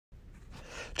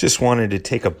Just wanted to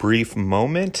take a brief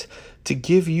moment to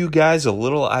give you guys a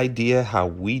little idea how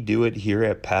we do it here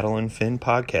at Paddle and Fin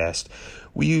Podcast.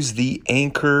 We use the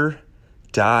Anchor.fm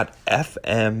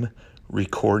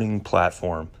recording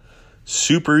platform.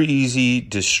 Super easy,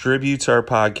 distributes our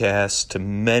podcast to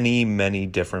many, many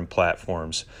different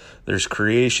platforms. There's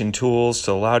creation tools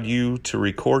to allow you to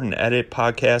record and edit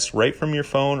podcasts right from your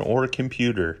phone or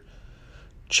computer.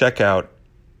 Check out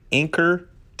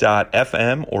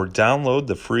Anchor.fm or download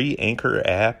the free Anchor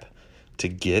app to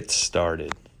get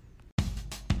started.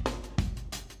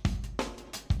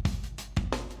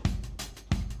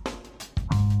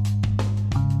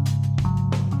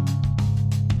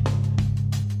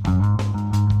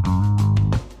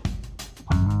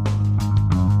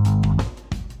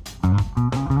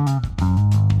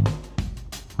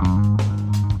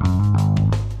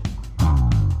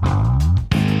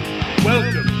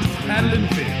 Welcome to Paddle and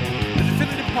Fin, the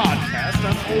definitive podcast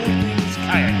on all things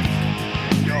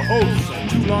kayaking. Your hosts are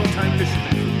two longtime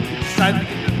fishermen who decided to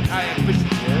get into the kayak fishing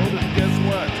world, and guess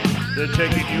what? They're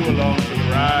taking you along for the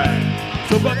ride.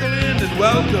 So buckle in and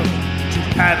welcome to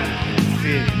Paddle and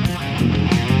Fin.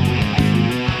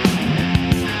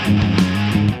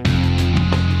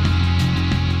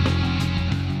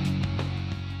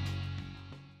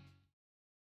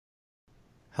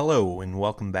 Hello and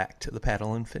welcome back to the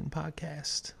Paddle and Fin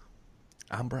Podcast.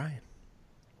 I'm Brian.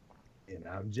 And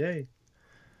I'm Jay.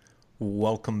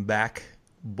 Welcome back,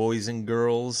 boys and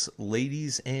girls,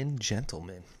 ladies and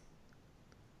gentlemen.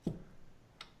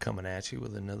 Coming at you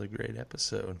with another great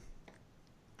episode.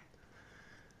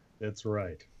 That's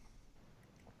right.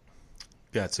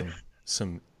 Got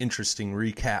some interesting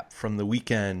recap from the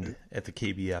weekend at the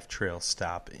KBF Trail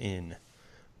Stop in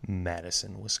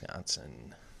Madison,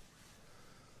 Wisconsin.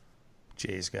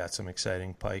 Jay's got some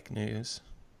exciting pike news.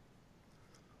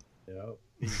 Yep,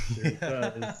 he sure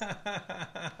does.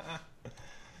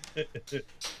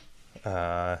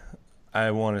 I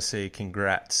want to say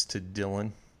congrats to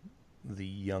Dylan, the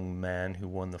young man who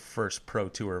won the first Pro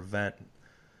Tour event.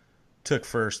 Took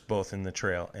first both in the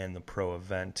trail and the pro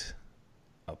event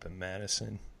up in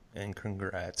Madison. And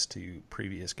congrats to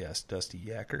previous guest Dusty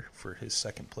Yacker for his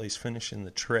second place finish in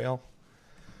the trail.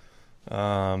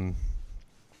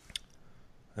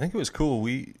 I think it was cool.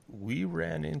 We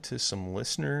ran into some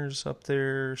listeners up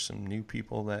there, some new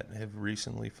people that have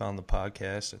recently found the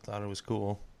podcast. I thought it was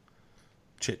cool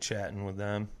chit-chatting with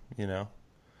them, you know.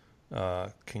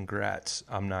 Congrats.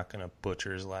 I'm not going to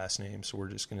butcher his last name, so we're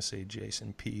just going to say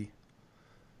Jason P.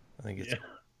 I think it's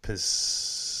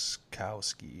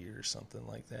Piskowski or something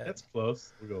like that. That's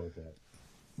close. We'll go with that.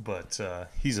 But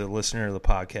he's a listener of the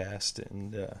podcast,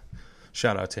 and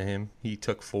shout out to him. He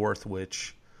took fourth,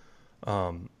 which...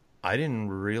 I didn't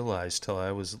realize till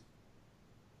I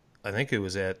think it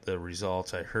was at the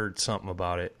results. I heard something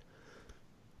about it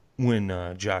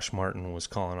when Josh Martin was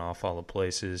calling off all the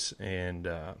places, and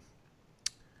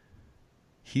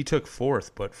he took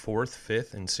fourth, but fourth,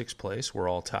 fifth, and sixth place were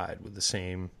all tied with the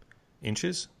same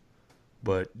inches,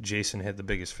 but Jason had the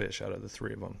biggest fish out of the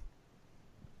three of them.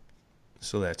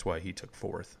 So that's why he took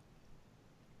fourth.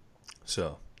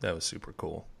 So that was super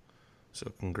cool.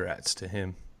 So congrats to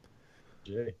him.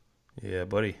 Jay. Yeah,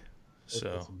 buddy.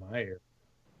 That's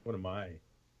one of my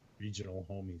regional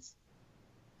homies.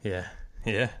 Yeah.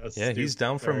 He's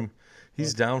down from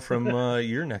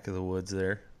your neck of the woods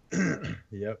there.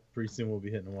 Yep. Pretty soon we'll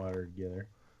be hitting the water together.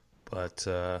 But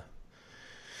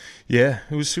yeah,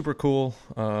 it was super cool.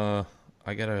 I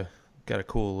got a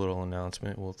cool little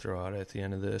announcement we'll throw out at the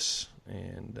end of this,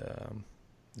 and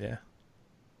yeah,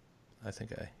 I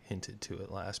think I hinted to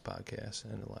it last podcast.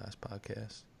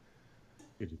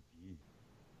 Could it be?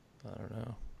 I don't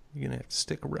know. You're going to have to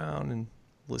stick around and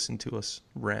listen to us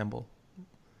ramble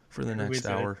for the next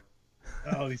hour.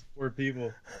 Oh, these poor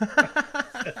people.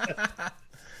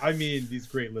 I mean, these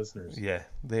great listeners. Yeah,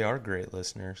 they are great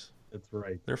listeners. That's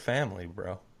right. They're family,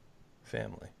 bro.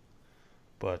 Family.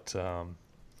 But,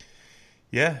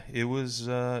 yeah, it was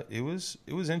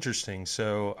interesting.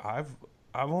 So I've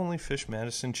only fished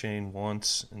Madison Chain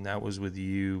once, and that was with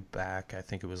you back, I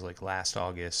think it was like last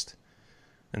August.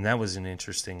 And that was an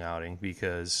interesting outing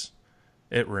because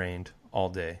it rained all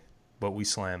day, but we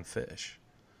slammed fish.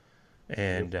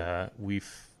 And we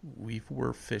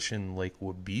were fishing Lake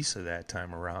Wabeesa that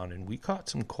time around, and we caught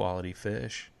some quality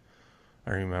fish.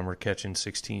 I remember catching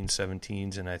 16,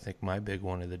 17s, and I think my big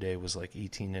one of the day was like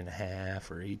 18 and a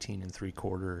half or 18 and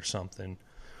 3/4 or something.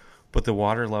 But the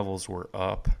water levels were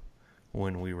up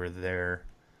when we were there.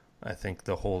 I think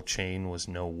the whole chain was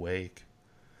no wake.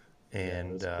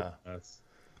 And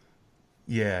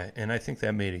yeah, and I think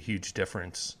that made a huge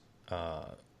difference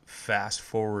fast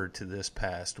forward to this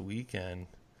past weekend.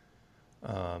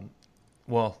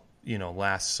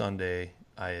 Last Sunday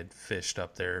I had fished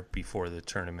up there before the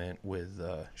tournament with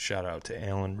shout out to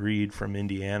Alan Reed from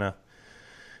Indiana,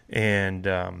 and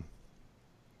the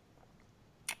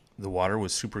water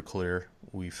was super clear.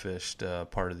 We fished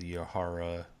part of the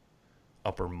Yahara,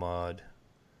 upper mud,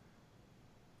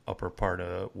 upper part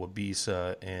of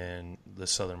Waubesa, and the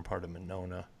southern part of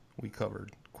Monona. We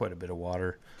covered quite a bit of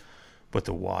water, but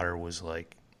the water was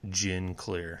like gin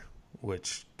clear,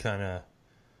 which kind of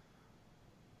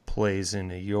plays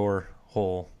into your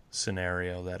whole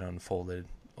scenario that unfolded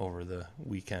over the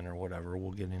weekend or whatever.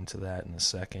 We'll get into that in a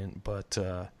second. But,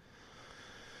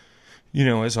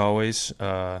 as always,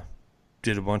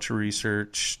 did a bunch of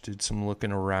research, did some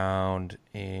looking around,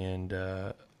 and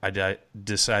I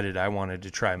decided I wanted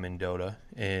to try Mendota.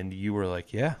 And you were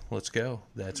like, yeah, let's go.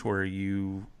 That's where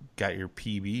you got your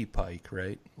PB pike,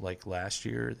 right? Like last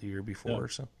year or the year before or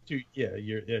something? 2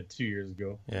 years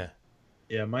ago. Yeah.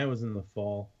 Yeah, mine was in the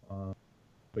fall.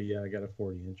 But yeah, I got a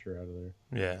 40-incher out of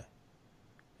there.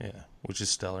 Yeah, which is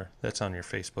stellar. That's on your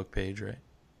Facebook page, right?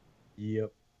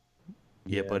 Yep.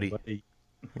 Yeah, buddy.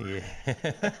 Yeah.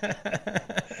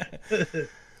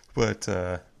 But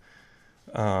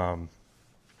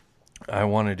I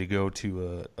wanted to go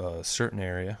to a certain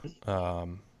area.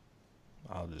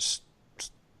 I'll just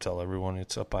tell everyone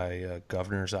it's up by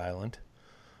Governor's Island.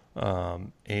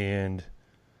 And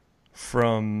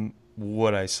from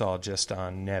what I saw just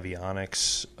on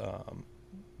Navionics,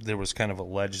 there was kind of a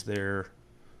ledge there,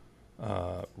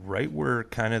 right where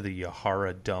kind of the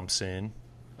Yahara dumps in,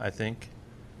 I think,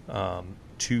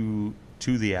 to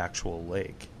the actual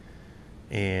lake.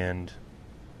 And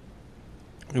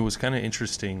it was kind of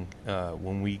interesting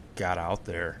when we got out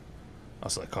there. I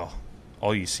was like, oh,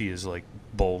 all you see is like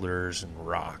boulders and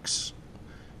rocks.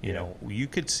 You know, you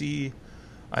could see,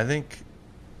 I think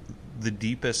the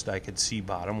deepest I could see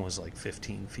bottom was like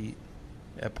 15 feet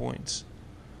at points.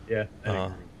 Yeah.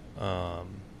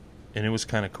 And it was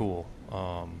kind of cool.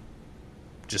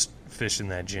 Just fishing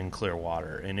that gin clear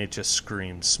water, and it just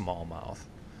screamed smallmouth.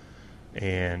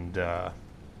 And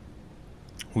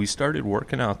we started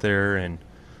working out there, and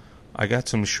I got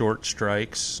some short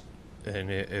strikes, and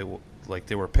it like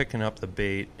they were picking up the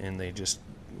bait, and they just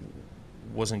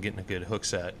wasn't getting a good hook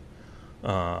set.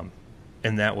 And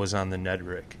that was on the Ned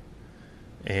rig.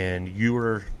 And you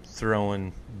were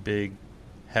throwing big,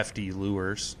 hefty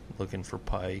lures, looking for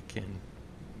pike and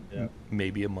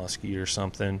maybe a muskie or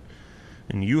something.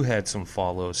 And you had some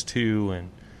follows too. And,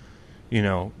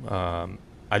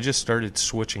 I just started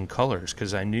switching colors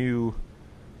because I knew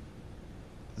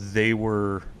they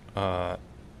were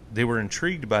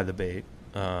intrigued by the bait,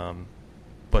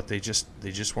 but they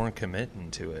just weren't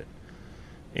committing to it.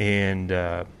 And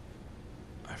I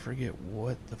forget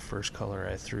what the first color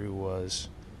I threw was.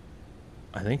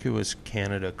 I think it was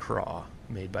Canada Craw,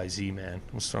 made by Z-Man.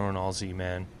 I was throwing all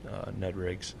Z-Man Ned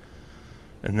rigs.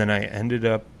 And then I ended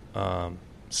up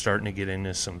starting to get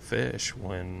into some fish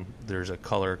when there's a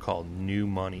color called New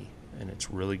Money, and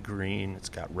it's really green. It's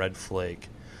got red flake.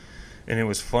 And it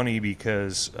was funny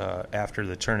because after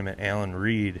the tournament, Alan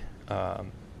Reed,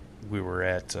 we were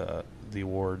at the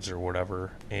awards or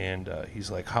whatever, and he's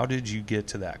like, how did you get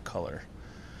to that color?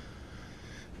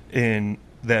 And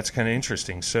that's kind of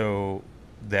interesting. So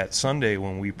that Sunday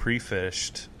when we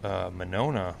pre-fished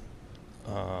Monona,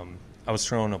 I was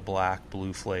throwing a black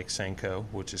blue flake Senko,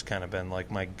 which has kind of been like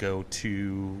my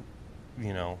go-to,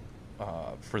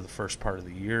 for the first part of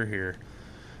the year here.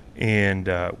 And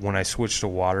when I switched to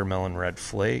watermelon red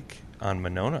flake on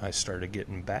Monona, I started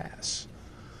getting bass.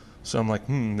 So I'm like,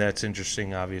 that's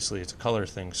interesting. Obviously, it's a color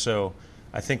thing. So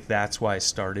I think that's why I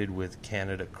started with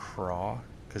Canada Craw,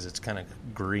 because it's kind of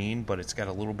green, but it's got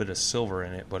a little bit of silver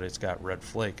in it, but it's got red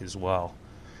flake as well.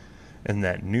 And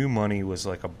that New Money was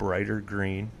like a brighter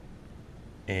green,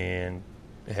 and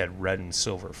it had red and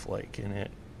silver flake in it.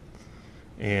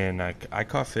 And I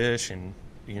caught fish, and,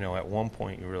 at one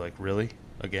point you were like, really?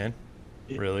 Again?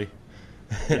 Really?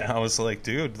 And I was like,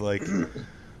 dude,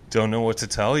 don't know what to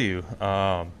tell you.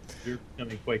 You're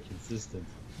becoming quite consistent.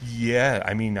 Yeah,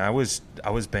 I mean, I was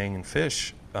banging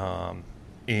fish. I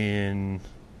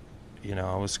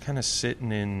was kind of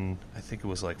sitting in, I think it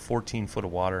was like 14 foot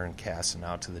of water and casting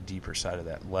out to the deeper side of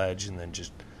that ledge, and then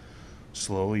just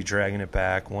slowly dragging it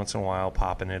back, once in a while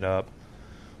popping it up.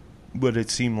 But it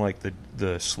seemed like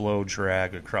the slow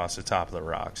drag across the top of the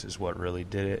rocks is what really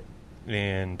did it.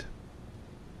 And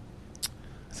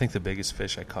I think the biggest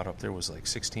fish I caught up there was like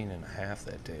 16 and a half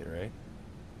that day, right?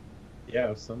 Yeah, it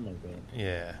was something like that.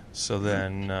 Yeah. So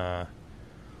then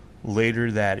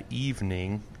later that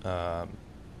evening,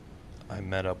 I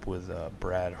met up with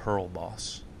Brad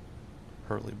Hurlboss.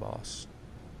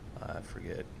 I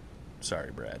forget.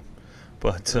 Sorry, Brad.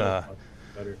 But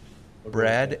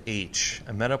Brad H.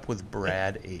 I met up with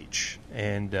Brad H.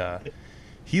 And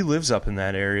he lives up in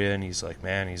that area, and he's like,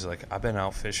 man, I've been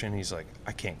out fishing. He's like,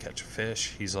 I can't catch a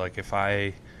fish. He's like, if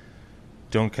I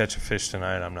don't catch a fish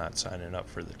tonight, I'm not signing up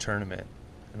for the tournament.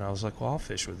 And I was like, well, I'll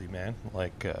fish with you, man.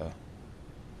 Like,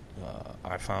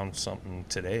 I found something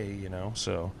today,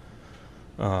 So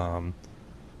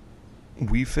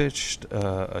we fished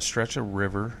a stretch of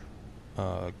river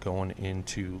going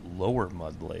into Lower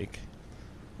Mud Lake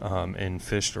and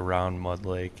fished around Mud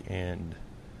Lake. And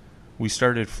we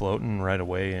started floating right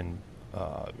away, and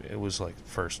it was like the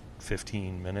first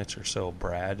 15 minutes or so,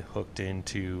 Brad hooked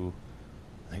into,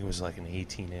 I think it was like an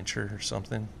 18-incher or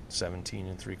something,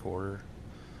 17 3/4.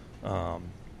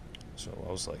 So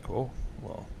I was like, oh,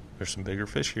 well, there's some bigger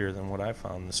fish here than what I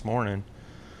found this morning.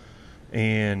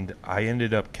 And I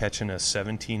ended up catching a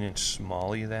 17-inch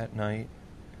smallie that night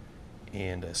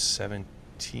and a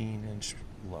 17-inch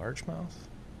largemouth,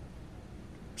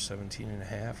 17 and a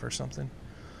half or something.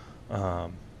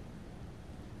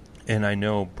 And I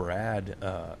know Brad,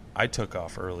 I took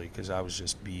off early because I was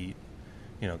just beat,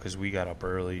 because we got up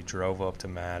early, drove up to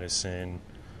Madison,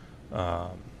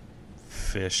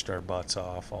 fished our butts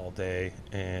off all day,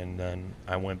 and then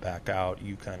I went back out.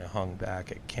 You kind of hung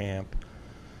back at camp,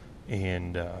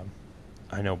 and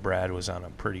I know Brad was on a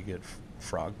pretty good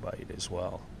frog bite as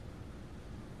well.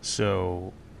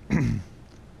 So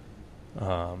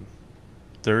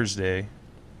Thursday,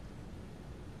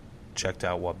 checked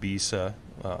out Waubesa,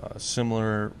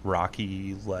 similar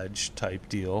rocky ledge type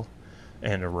deal,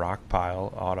 and a rock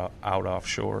pile out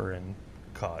offshore, and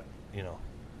caught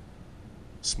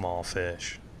small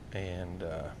fish, and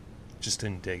just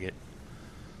didn't dig it.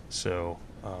 So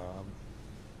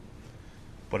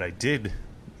but I did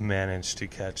manage to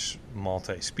catch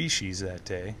multi-species that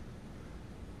day.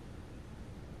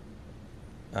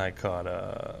 I caught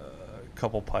a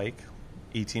couple pike,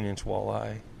 18-inch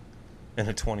walleye, and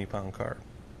a 20-pound carp,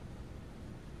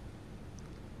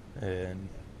 and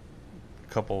a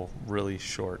couple really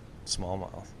short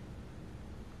smallmouth.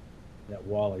 That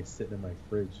walleye sitting in my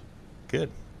fridge.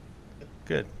 Good.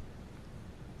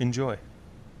 Enjoy.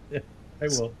 Yeah, I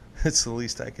will. It's the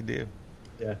least I could do.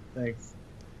 Yeah, thanks.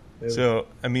 So,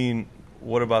 I mean,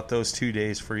 what about those 2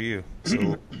 days for you?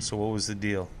 So what was the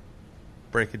deal?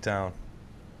 Break it down.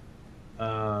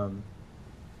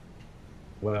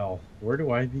 Well, where do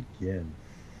I begin?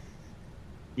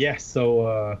 Yeah,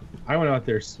 so I went out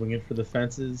there swinging for the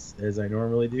fences as I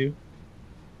normally do.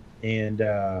 And,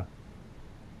 so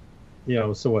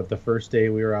what, the first day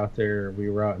we were out there, we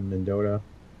were out in Mendota,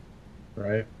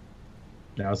 right?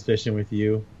 And I was fishing with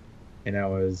you, and I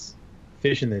was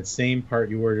fishing that same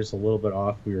part you were, just a little bit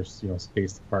off. We were,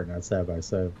 spaced apart, not side by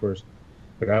side, of course.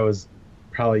 But I was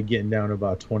probably getting down to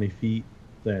about 20 feet,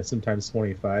 sometimes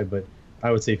 25, but I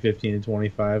would say 15 and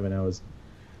 25, and I was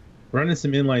running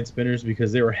some inline spinners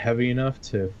because they were heavy enough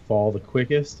to fall the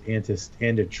quickest and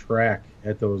to track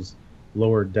at those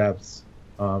lower depths.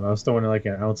 I was throwing like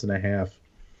 1.5 ounces,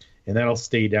 and that'll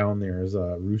stay down there as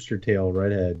a rooster tail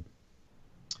redhead.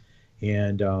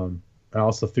 And I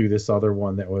also threw this other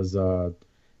one that was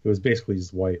it was basically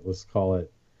just white, let's call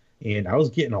it. And I was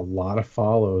getting a lot of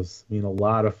follows.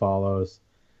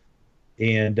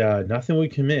 And nothing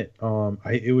would commit.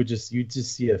 You'd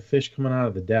just see a fish coming out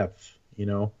of the depth,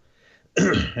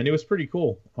 and it was pretty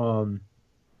cool. It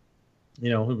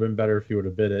would have been better if he would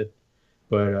have bit it,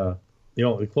 but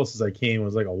the closest I came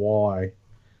was like a walleye,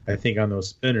 I think, on those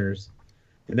spinners.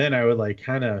 And then I would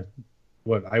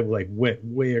went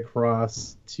way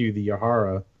across to the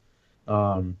Yahara,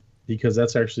 because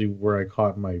that's actually where I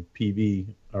caught my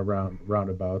PB around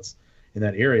roundabouts in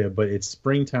that area. But it's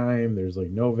springtime, there's like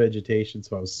no vegetation,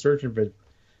 so I was searching for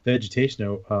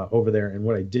vegetation over there. And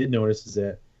what I did notice is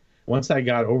that once I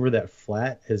got over that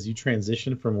flat, as you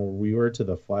transition from where we were to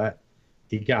the flat,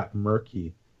 it got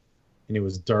murky, and it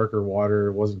was darker water.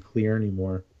 It wasn't clear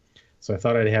anymore. So I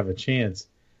thought I'd have a chance,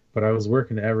 but I was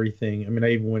working everything. I mean,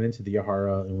 I even went into the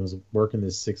Yahara and was working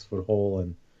this 6-foot hole,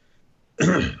 and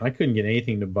I couldn't get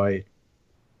anything to bite.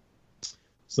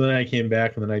 So then I came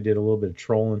back, and then I did a little bit of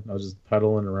trolling. I was just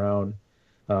pedaling around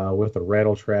with a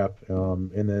rattle trap,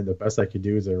 and then the best I could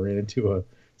do is I ran into a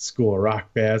school of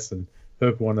rock bass and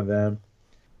hooked one of them,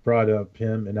 brought up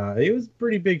him, and it was a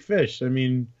pretty big fish. I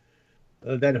mean,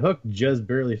 that hook just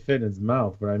barely fit in his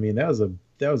mouth, but I mean, that was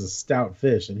a stout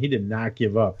fish, and he did not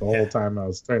give up the whole time I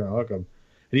was trying to hook him.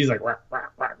 And he's like, "Whack,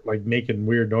 whack, whack," like making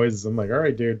weird noises. I'm like, all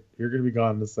right, dude, you're going to be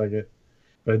gone in a second.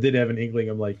 But I did have an inkling.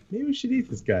 I'm like, maybe we should eat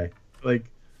this guy. Like,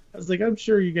 I was like, I'm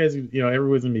sure you guys,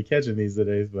 everyone's gonna be catching these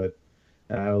today, but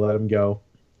I'll let them go.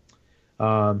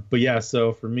 But yeah,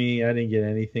 so for me, I didn't get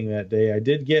anything that day.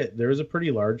 There was a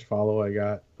pretty large follow I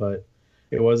got, but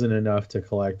it wasn't enough to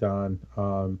collect on.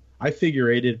 I figure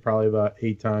eighted probably about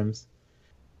 8 times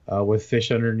with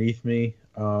fish underneath me.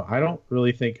 I don't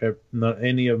really think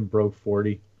any of them broke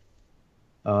 40.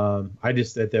 I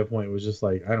just at that point was just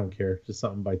like, I don't care, just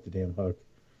something bite the damn hook,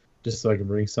 just so I can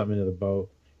bring something into the boat.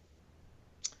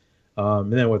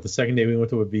 And then the second day we went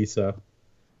to Ibiza,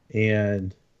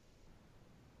 and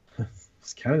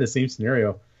it's kind of the same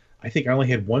scenario. I think I only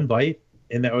had one bite,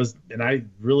 and I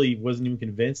really wasn't even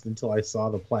convinced until I saw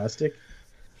the plastic,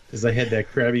 because I had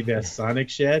that Krabby Bass Sonic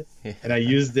shad, and I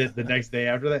used it the next day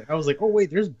after that. I was like, oh wait,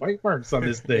 there's bite marks on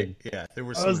this thing. Yeah, I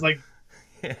was like,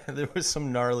 yeah, there was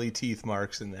some gnarly teeth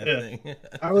marks in that thing.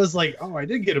 I was like, oh, I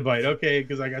did get a bite, okay,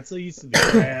 because I got so used to the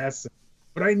grass,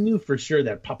 but I knew for sure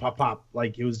that pop, pop, pop,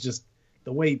 like it was just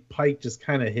the way pike just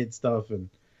kind of hit stuff, and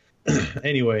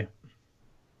anyway,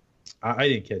 I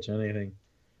didn't catch anything.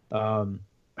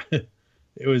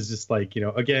 It was just like,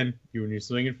 again, when you're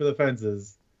swinging for the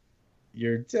fences,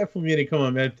 you're definitely going to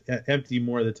come up empty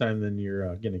more of the time than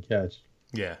you're going to catch.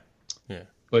 Yeah, yeah.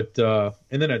 But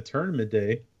and then at tournament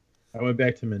day, I went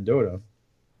back to Mendota.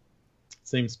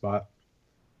 Same spot,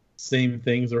 same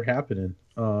things were happening.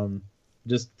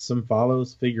 Just some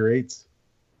follows, figure eights,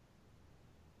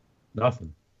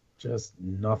 nothing, just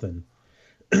nothing.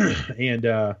 And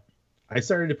I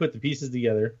started to put the pieces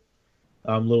together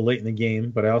a little late in the game,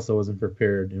 but I also wasn't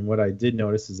prepared. And what I did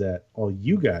notice is that all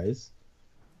you guys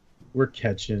were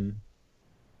catching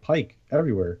pike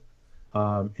everywhere.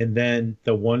 And then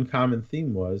the one common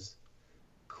theme was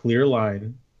clear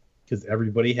line, because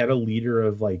everybody had a leader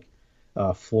of like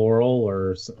floral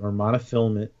or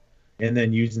monofilament, and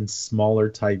then using smaller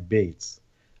type baits.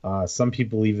 Some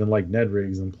people even like Ned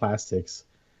rigs and plastics.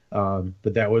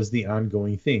 But that was the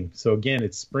ongoing theme. So again,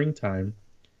 it's springtime.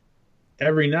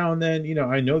 Every now and then,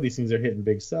 I know these things are hitting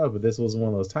big stuff, but this was one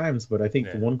of those times. But I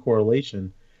think the one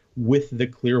correlation with the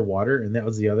clear water, and that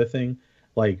was the other thing,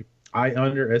 like I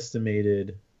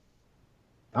underestimated.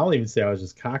 I'll even say I was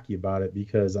just cocky about it,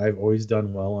 because I've always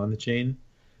done well on the chain,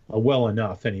 well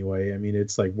enough anyway. I mean,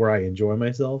 it's like where I enjoy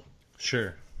myself.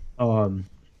 Sure. And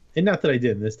not that I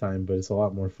didn't this time, but it's a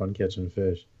lot more fun catching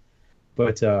fish.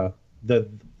 But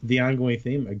the ongoing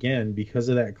theme, again, because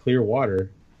of that clear water,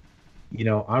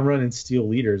 I'm running steel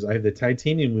leaders. I have the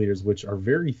titanium leaders, which are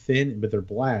very thin, but they're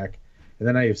black. And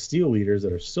then I have steel leaders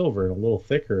that are silver and a little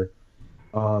thicker.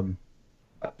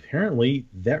 Apparently,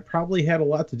 that probably had a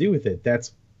lot to do with it.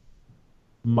 That's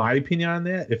my opinion on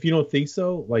that. If you don't think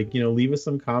so, leave us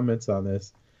some comments on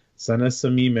this. Send us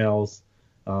some emails.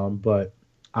 But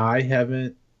I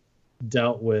haven't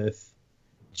dealt with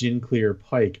gin clear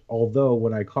pike. Although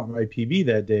when I caught my PB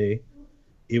that day,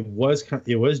 it was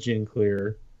gin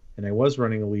clear, and I was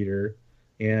running a leader,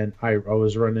 and I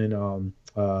was running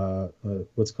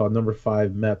what's called number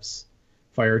 5 Mepps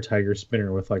Fire Tiger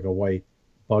spinner with like a white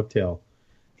bucktail,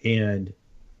 and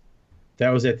that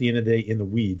was at the end of the day in the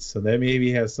weeds. So that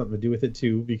maybe has something to do with it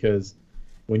too, because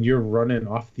when you're running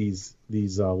off these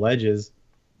ledges,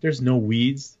 there's no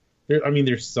weeds.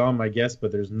 There's some, I guess,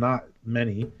 but there's not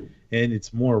many, and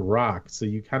it's more rock. So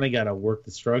you kind of got to work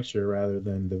the structure rather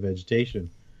than the vegetation.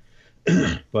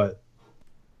 But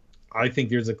I think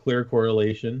there's a clear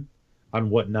correlation on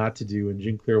what not to do in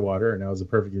gin clear water, and that was a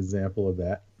perfect example of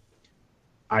that.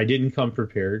 I didn't come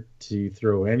prepared to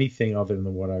throw anything other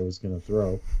than what I was going to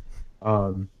throw.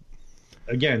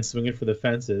 Again, swinging for the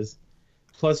fences.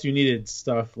 Plus, you needed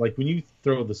stuff like when you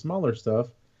throw the smaller stuff,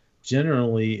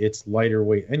 generally it's lighter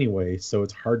weight anyway, so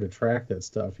it's hard to track that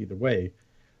stuff either way.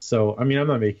 So, I'm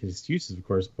not making excuses, of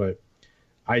course, but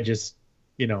I just,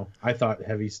 I thought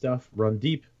heavy stuff, run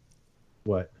deep.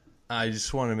 What? I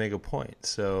just want to make a point.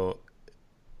 So,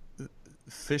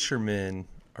 fishermen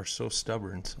are so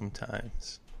stubborn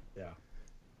sometimes. Yeah.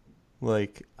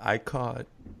 Like, I caught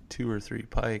 2 or 3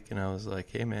 pike, and I was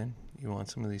like, hey, man, you want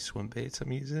some of these swim baits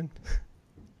I'm using?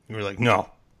 You were like,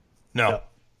 no. That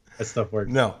stuff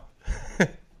works. No.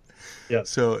 Yeah.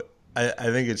 So I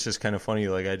think it's just kind of funny.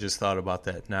 Like, I just thought about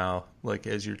that now. Like,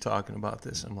 as you're talking about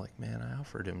this, I'm like, man, I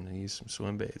offered him to use some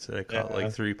swim baits that I caught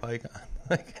like 3 pike on.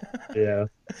 Like, yeah.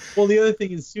 Well, the other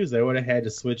thing is too is I would have had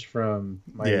to switch from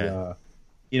my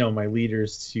my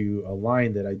leaders to a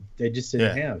line that I just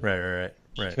didn't have. Right.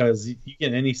 Because you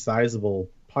get any sizable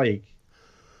pike,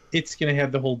 it's gonna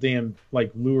have the whole damn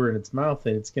like lure in its mouth,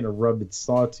 and it's gonna rub its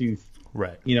sawtooth.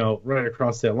 Right. Right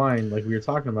across that line like we were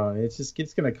talking about. And it's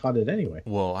going to cut it anyway.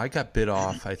 Well, I got bit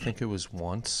off. I think it was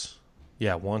once.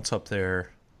 Yeah, once up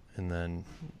there. and then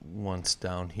once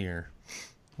down here,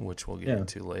 which we'll get Yeah.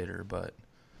 into later. But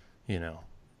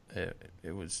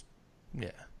it was,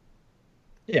 yeah.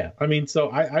 Yeah, I mean, so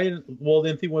well,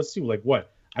 the thing was too, like,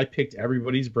 what? I picked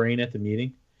everybody's brain at the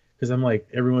meeting because I'm like,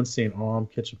 everyone's saying, "Oh, I'm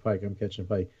catching pike, I'm catching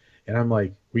pike," and I'm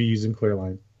like, "We using clear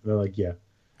line?" And they're like, "Yeah,"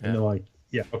 and they're like,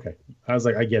 "Yeah, okay." I was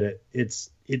like, "I get it.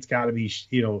 It's got to be,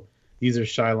 these are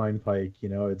shy line pike.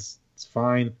 It's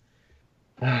fine."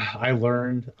 I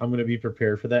learned. I'm gonna be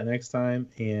prepared for that next time,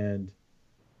 and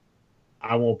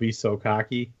I won't be so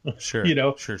cocky. Sure. you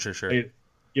know, Sure.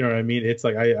 You know what I mean? It's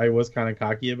like I was kind of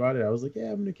cocky about it. I was like,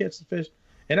 yeah, I'm gonna catch the fish,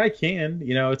 and I can.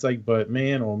 It's like, but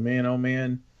man, oh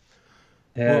man,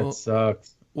 that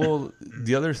sucks. Well,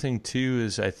 the other thing too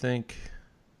is I think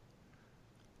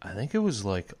it was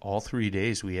like all 3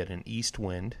 days we had an east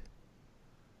wind,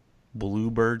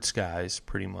 bluebird skies,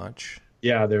 pretty much.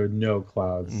 Yeah, there were no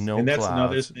clouds. No That's clouds.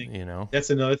 another thing. That's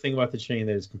another thing about the chain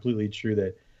that is completely true.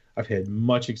 That I've had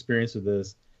much experience with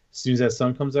this. As soon as that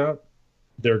sun comes out,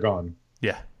 they're gone.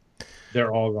 Yeah.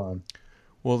 They're all gone.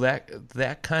 Well,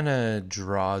 that kind of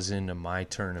draws into my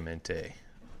tournament day,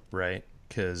 right?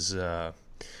 Because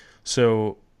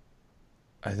so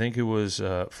I think it was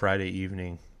Friday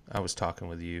evening. I was talking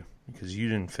with you because you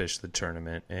didn't fish the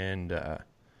tournament, and I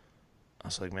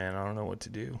was like, man, I don't know what to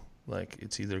do. Like,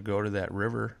 it's either go to that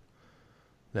river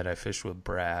that I fished with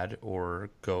Brad or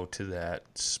go to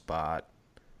that spot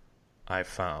I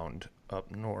found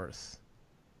up north,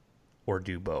 or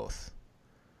do both.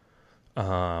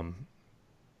 But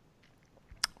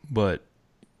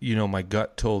my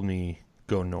gut told me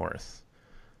go north.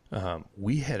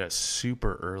 We had a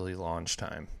super early launch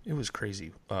time. It was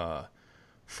crazy.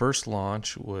 First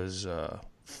launch was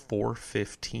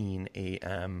 4:15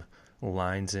 a.m.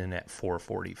 Lines in at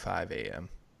 4:45 a.m.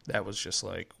 That was just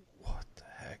like, what the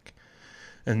heck?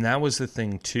 And that was the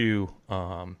thing too.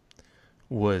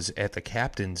 Was at the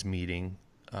captain's meeting.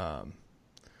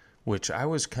 Which I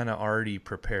was kind of already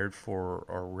prepared for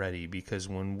already, because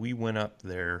when we went up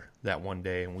there that one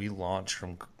day and we launched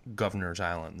from Governor's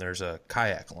Island, there's a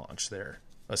kayak launch there,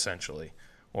 essentially,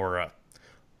 or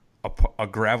a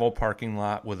gravel parking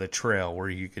lot with a trail where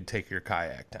you could take your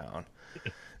kayak down.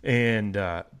 And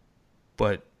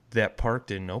but that park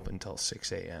didn't open until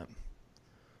 6 a.m.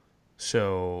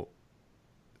 So,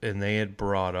 and they had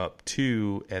brought up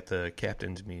too at the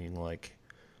captain's meeting, like,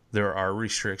 there are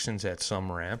restrictions at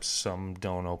some ramps. Some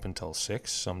don't open till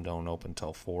 6. Some don't open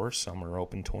till 4. Some are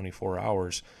open 24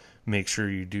 hours. Make sure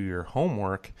you do your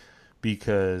homework,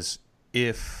 because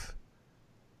if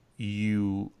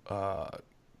you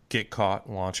get caught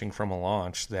launching from a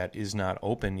launch that is not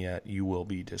open yet, you will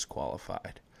be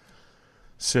disqualified.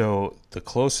 So the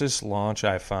closest launch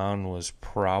I found was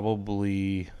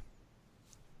probably,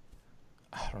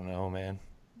 I don't know, man,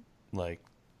 like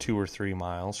 2 or 3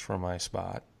 miles from my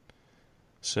spot.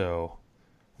 So,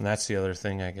 and that's the other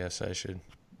thing I guess I should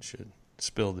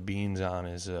spill the beans on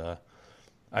is I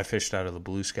fished out of the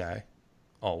Blue Sky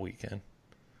all weekend.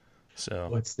 So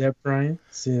what's that, Brian?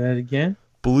 Say that again.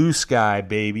 Blue Sky,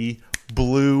 baby.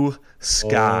 Blue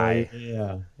Sky. Oh,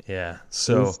 yeah. Yeah.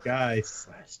 So Blue Sky /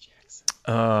 Jackson.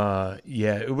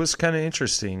 Yeah, it was kind of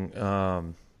interesting.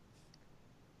 And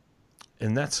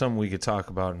that's something we could talk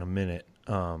about in a minute.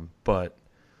 But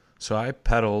so I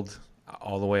pedaled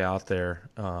all the way out there.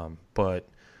 But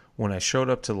when I showed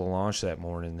up to the launch that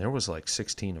morning, there was like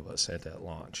 16 of us at that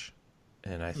launch.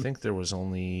 And I think there was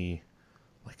only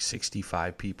like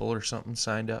 65 people or something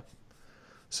signed up.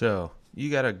 So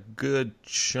you got a good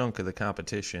chunk of the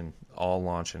competition all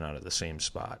launching out of the same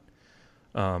spot.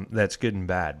 That's good and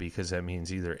bad, because that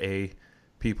means either A,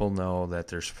 people know that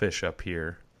there's fish up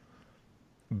here,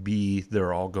 B,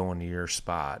 they're all going to your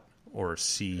spot, or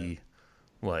C,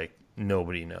 like,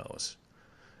 nobody knows.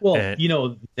 Well,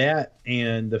 that,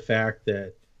 and the fact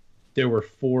that there were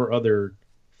 4 other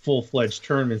full-fledged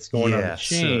tournaments going on the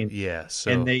chain.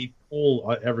 So and they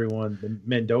told everyone the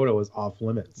Mendota was off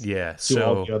limits. Yeah, to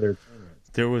all the other tournaments.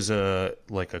 There was a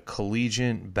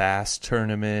collegiate bass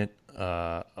tournament,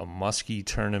 a muskie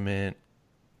tournament,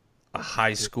 a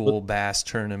high school bass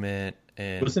tournament,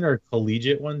 and wasn't there a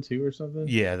collegiate one too or something?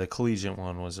 Yeah, the collegiate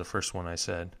one was the first one I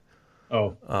said.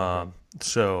 Oh.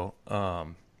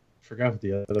 Forgot what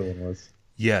the other one was.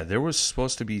 Yeah, there was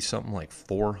supposed to be something like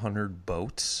 400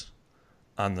 boats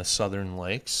on the southern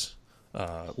lakes.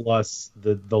 Plus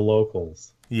the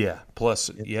locals. Yeah, plus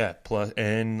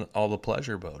and all the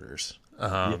pleasure boaters.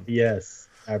 Yes,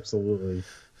 absolutely.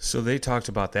 So they talked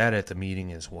about that at the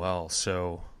meeting as well.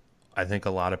 So I think a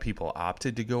lot of people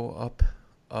opted to go up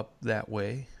that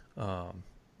way.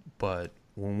 But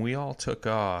when we all took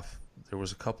off, there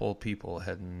was a couple of people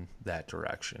heading that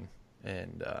direction.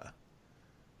 And,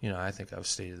 I think I've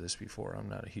stated this before. I'm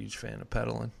not a huge fan of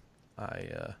pedaling.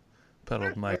 I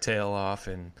pedaled my tail off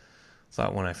and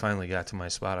thought when I finally got to my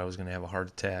spot I was going to have a heart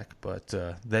attack. But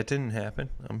that didn't happen.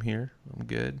 I'm here. I'm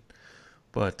good.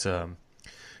 But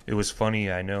it was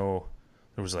funny. I know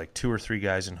there was like 2 or 3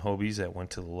 guys in Hobies that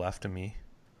went to the left of me.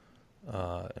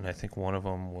 And I think one of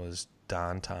them was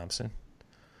Don Thompson.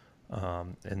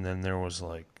 And then there was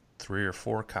like 3 or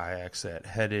 4 kayaks that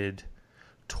headed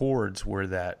towards where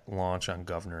that launch on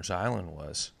Governor's Island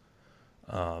was.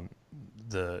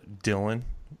 The Dylan,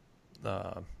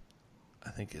 I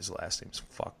think his last name's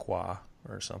Fuqua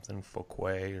or something,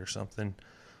 Fuqua or something,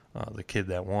 the kid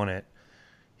that won it,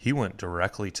 he went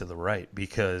directly to the right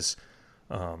because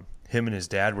him and his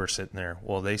dad were sitting there.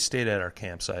 Well, they stayed at our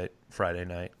campsite Friday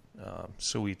night,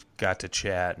 so we got to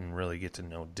chat and really get to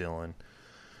know Dylan,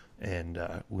 and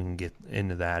we can get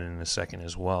into that in a second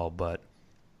as well, but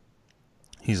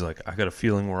he's like, I got a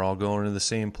feeling we're all going to the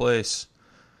same place.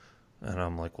 And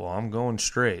I'm like, well, I'm going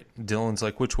straight. Dylan's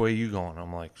like, which way are you going?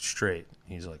 I'm like, straight.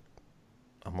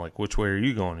 I'm like, which way are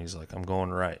you going? He's like, I'm going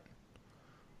right.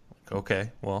 I'm like,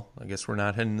 okay, well, I guess we're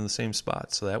not heading to the same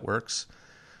spot, so that works.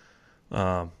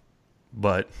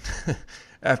 But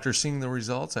after seeing the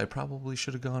results, I probably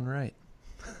should have gone right.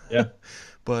 Yeah.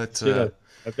 But I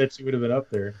bet you would have been up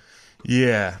there.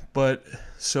 Yeah, but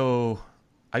so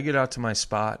I get out to my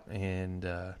spot, and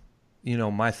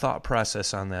my thought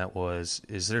process on that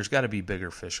is there's got to be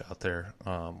bigger fish out there.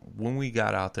 When we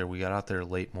got out there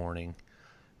late morning,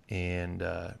 and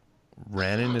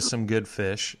ran into some good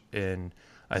fish. And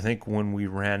I think when we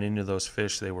ran into those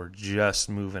fish, they were just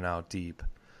moving out deep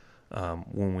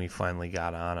when we finally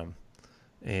got on them.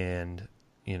 And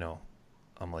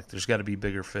I'm like, there's got to be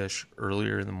bigger fish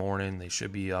earlier in the morning. They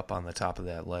should be up on the top of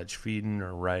that ledge feeding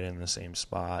or right in the same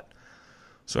spot.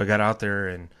 So I got out there,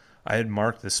 and I had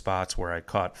marked the spots where I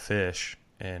caught fish,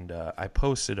 and I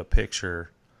posted a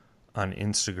picture on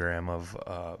Instagram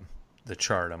of the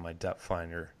chart on my depth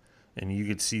finder, and you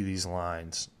could see these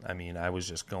lines. I mean, I was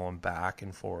just going back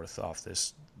and forth off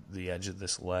the edge of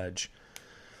this ledge,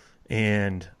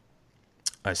 and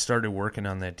I started working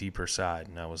on that deeper side,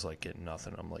 and I was like getting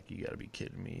nothing. I'm like, you got to be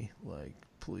kidding me. Like,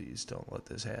 please don't let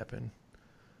this happen.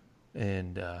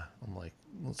 And I'm like,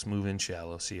 let's move in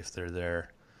shallow, see if they're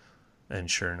there. And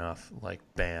sure enough, like,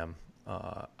 bam,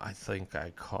 I think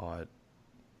I caught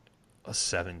a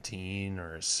 17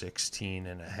 or a 16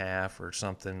 and a half or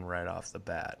something right off the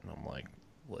bat. And I'm like,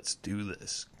 let's do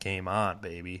this. Game on,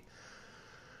 baby.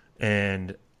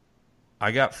 And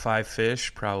I got 5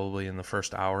 fish probably in the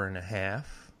first hour and a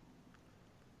half.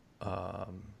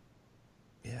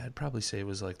 I'd probably say it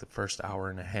was like the first hour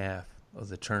and a half of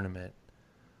the tournament.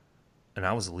 And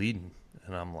I was leading.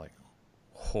 And I'm like,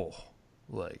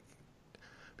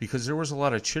 because there was a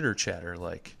lot of chitter chatter.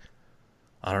 Like,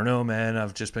 I don't know, man,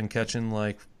 I've just been catching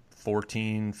like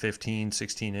 14, 15,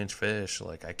 16-inch fish.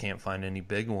 Like, I can't find any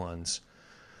big ones.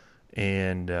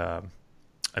 And, I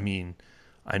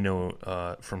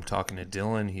know from talking to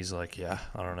Dylan, he's like, yeah,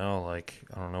 I don't know. Like,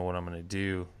 I don't know what I'm going to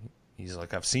do. He's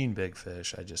like, I've seen big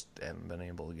fish. I just haven't been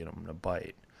able to get them to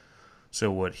bite.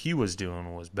 So what he was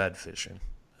doing was bed fishing,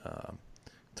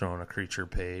 throwing a creature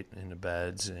bait into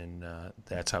beds, and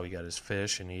that's how he got his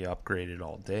fish, and he upgraded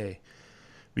all day.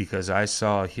 Because I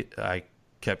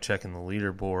kept checking the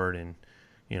leaderboard, and,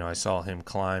 I saw him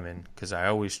climbing, because I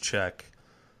always check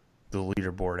the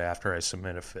leaderboard after I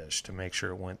submit a fish to make sure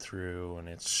it went through and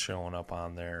it's showing up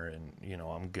on there, and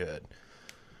I'm good.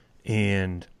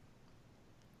 And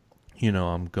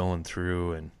I'm going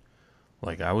through, and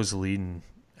like, I was leading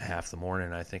half the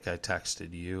morning. I think I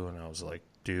texted you, and I was like,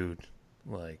 dude,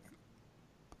 like,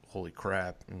 holy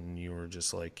crap. And you were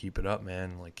just like, keep it up,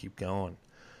 man, like, keep going.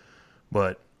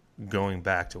 But going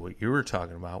back to what you were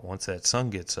talking about, once that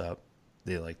sun gets up,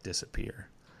 they like disappear.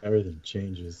 Everything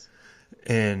changes.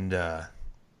 And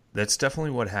that's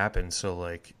definitely what happened. So,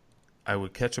 like, I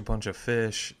would catch a bunch of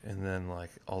fish, and then,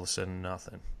 like, all of a sudden,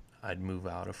 nothing. I'd move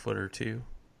out a foot or two,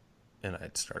 and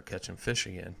I'd start catching fish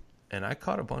again. And I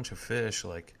caught a bunch of fish.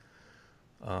 Like,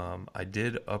 I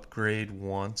did upgrade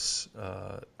once.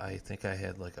 I think I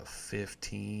had, like, a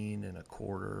 15 and a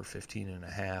quarter, 15 and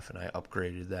a half, and I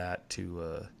upgraded that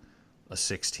to a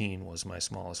 16 was my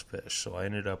smallest fish. So I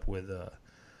ended up with a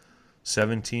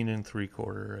 17 and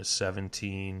 3/4, a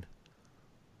 17,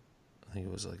 I think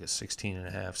it was like a 16 and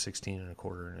a half, 16 and a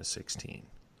quarter, and a 16.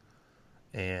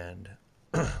 And,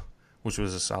 which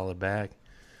was a solid bag.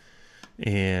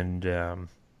 And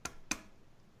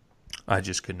I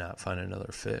just could not find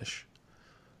another fish.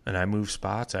 And I moved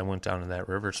spots. I went down to that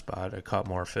river spot. I caught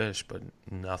more fish, but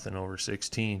nothing over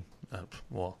 16.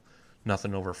 Well,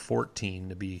 nothing over 14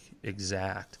 to be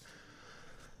exact.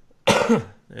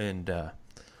 And I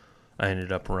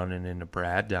ended up running into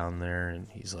Brad down there, and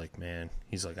he's like,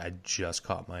 I just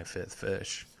caught my 5th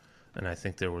fish. And I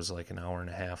think there was like an hour and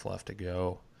a half left to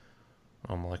go.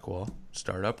 I'm like, well,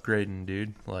 start upgrading,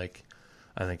 dude. Like,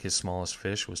 I think his smallest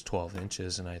fish was 12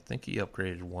 inches, and I think he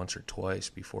upgraded once or twice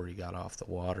before he got off the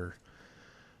water.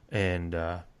 And,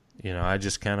 I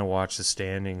just kind of watched the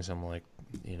standings. I'm like,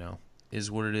 is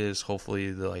what it is.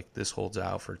 Hopefully, this holds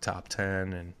out for top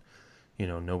 10, and,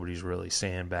 nobody's really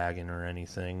sandbagging or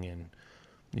anything.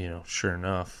 And, sure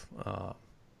enough,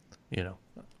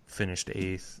 finished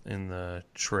 8th in the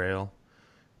trail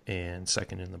and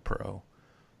 2nd in the pro.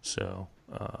 So,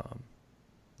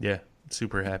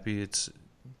 super happy. It's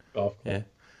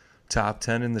top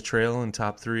 10 in the trail and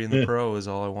top 3 in the pro is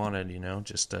all I wanted,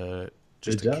 just to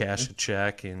cash a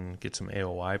check and get some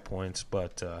AOI points.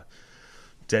 But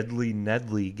Deadly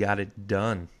Nedley got it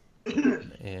done,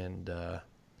 and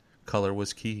color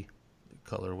was key.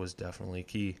 Color was definitely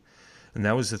key. And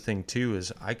that was the thing too,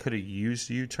 is I could have used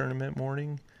you tournament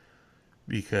morning,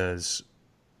 because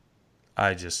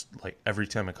I just, like, every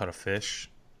time I caught a fish,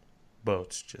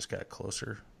 boats just got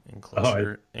closer and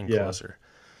closer closer.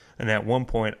 And at one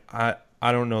point, I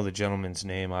don't know the gentleman's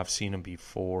name. I've seen him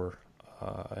before.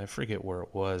 I forget where it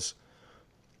was,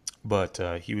 but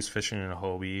he was fishing in a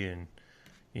Hobie, and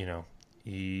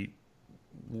he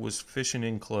was fishing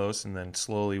in close and then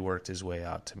slowly worked his way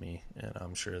out to me. And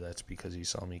I'm sure that's because he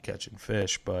saw me catching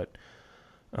fish, but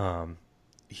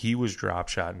he was drop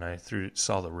shot, and I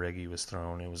saw the rig he was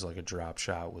throwing. It was like a drop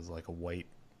shot with like a white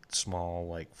small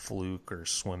like fluke or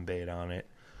swim bait on it,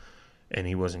 and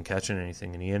he wasn't catching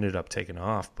anything, and he ended up taking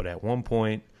off. But at one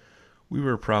point we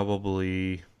were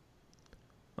probably,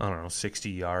 I don't know, 60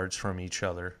 yards from each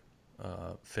other,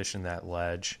 fishing that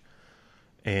ledge,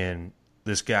 and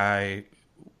this guy,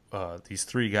 these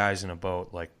 3 guys in a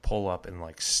boat, like, pull up and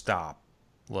like stop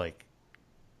like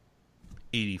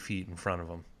 80 feet in front of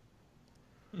him.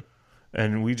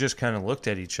 And we just kind of looked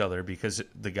at each other, because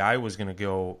the guy was going to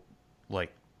go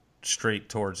like straight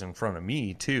towards in front of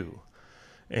me too.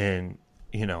 And,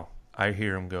 I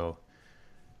hear him go,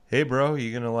 "Hey bro,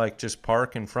 you going to like just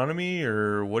park in front of me,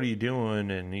 or what are you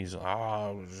doing?" And he's like,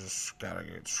 "Oh, I just got to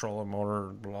get trolling motor,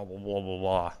 blah, blah, blah, blah,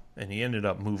 blah." And he ended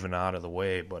up moving out of the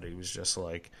way, but he was just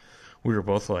like, we were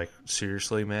both like,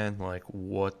 seriously, man, like,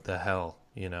 what the hell,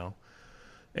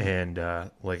 And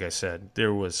like I said,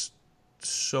 there was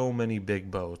so many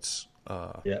big boats.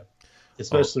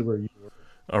 Especially where you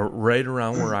were. Right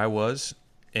around where I was,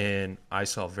 and I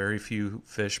saw very few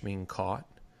fish being caught,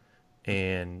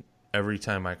 and every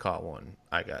time I caught one,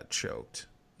 I got choked.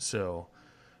 So,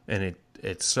 and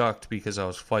it sucked because I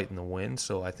was fighting the wind,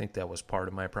 so I think that was part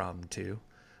of my problem too.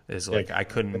 Is like I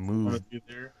couldn't move.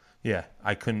 Yeah,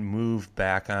 I couldn't move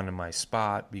back onto my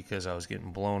spot because I was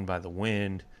getting blown by the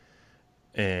wind,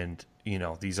 and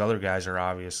these other guys are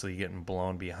obviously getting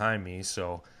blown behind me.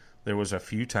 So there was a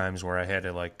few times where I had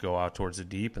to like go out towards the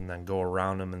deep and then go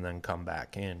around them and then come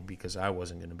back in, because I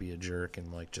wasn't going to be a jerk and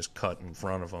like just cut in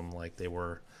front of them like they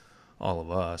were all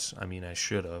of us. I mean, I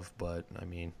should have, but I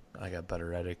mean, I got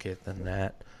better etiquette than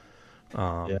that.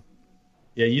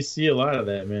 Yeah, you see a lot of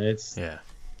that, man.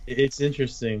 It's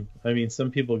interesting. I mean, some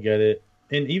people get it,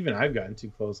 and even I've gotten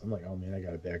too close. I'm like, oh man, I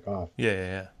gotta back off.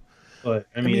 Yeah. But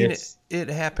I mean it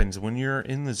happens when you're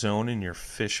in the zone and you're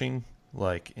fishing,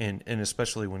 like, and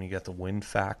especially when you get the wind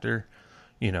factor,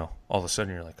 all of a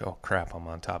sudden you're like, oh crap, I'm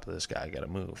on top of this guy, I gotta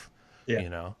move.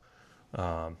 Yeah.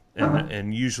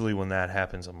 And usually when that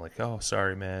happens, I'm like, oh,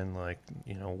 sorry, man, like,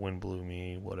 wind blew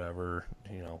me, whatever,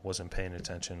 wasn't paying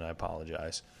attention, I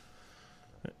apologize.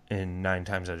 And 9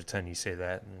 times out of 10 you say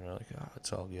that, and you're like, oh,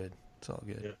 it's all good.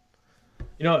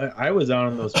 Yeah. I was out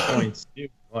on those points too,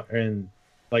 and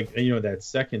like, that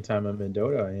second time in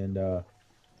Mendota, and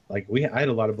like I had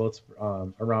a lot of boats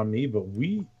around me, but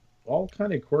we all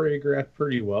kind of choreographed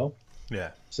pretty well.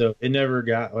 Yeah. So it never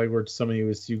got like where somebody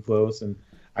was too close, and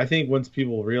I think once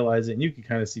people realize it, and you could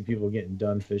kind of see people getting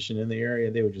done fishing in the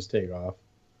area, they would just take off.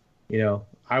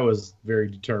 I was very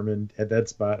determined at that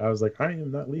spot. I was like, I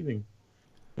am not leaving.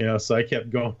 So I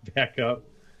kept going back up.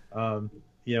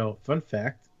 Fun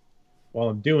fact, while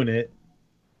I'm doing it,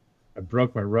 I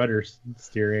broke my rudder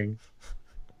steering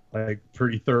like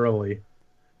pretty thoroughly.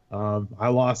 I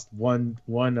lost one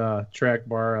track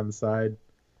bar on the side,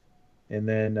 and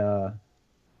then I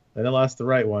lost the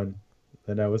right one.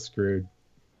 Then I was screwed.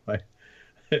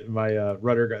 My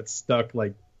rudder got stuck,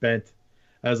 like bent.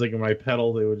 I was like, in my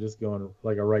pedal, they were just going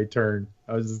like a right turn.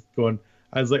 I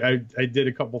I was like, I did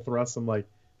a couple thrusts. I'm like,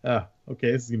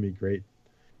 okay, this is gonna be great.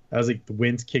 I was like, the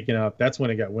wind's kicking up. That's when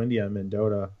it got windy on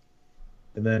Mendota,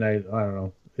 and then I don't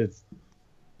know. It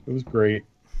was great.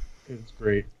 It was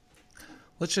great.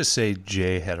 Let's just say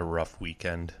Jay had a rough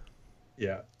weekend.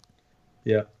 Yeah,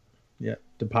 yeah, yeah.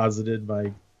 Deposited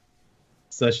my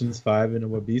Sessions 5 in a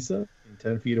Wabisa in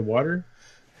 10 feet of water.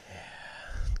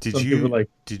 Did Some people you were like,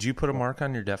 did you put a mark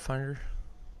on your depth finder?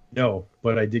 no,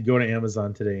 but I did go to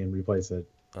Amazon today and replace it.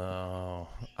 Oh,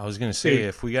 I was gonna say, Dude,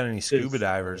 if we got any scuba it's-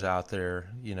 divers out there,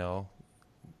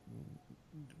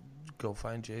 go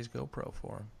find Jay's GoPro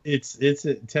for him. It's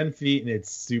at 10 feet and it's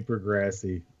super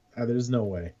grassy. There's no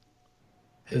way.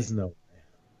 There's Hey. no.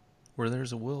 Where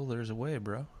there's a will, there's a way,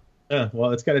 bro. Yeah,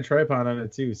 well, it's got a tripod on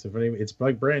it too, so if it's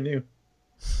like brand new.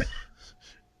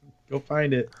 Go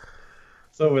find it.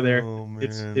 It's over there. Oh,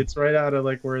 man. It's right out of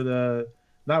like where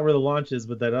not where the launch is,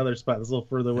 but that other spot that's a little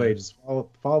further away. Yeah. Just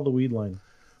follow the weed line.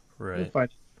 You'll Right. find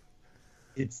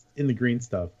it. It's in the green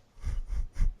stuff.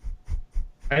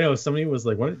 I know somebody was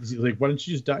like, why don't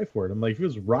you just die for it? I'm like, if it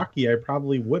was rocky, I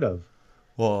probably would have.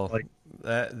 Well, Like-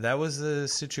 that was the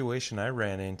situation I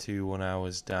ran into when I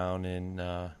was down in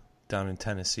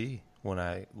Tennessee when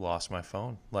I lost my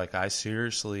phone. Like, I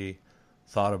seriously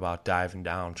thought about diving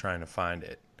down trying to find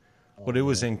it, but it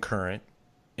was in current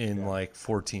in like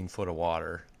 14 foot of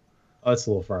water. Oh, that's a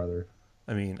little farther.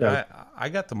 I mean, Yeah. I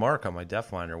got the mark on my depth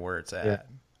finder where it's at, Yeah.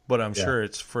 but I'm Yeah. sure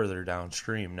it's further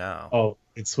downstream now. Oh,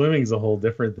 swimming's a whole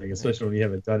different thing, especially when you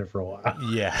haven't done it for a while.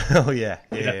 Yeah. Oh yeah.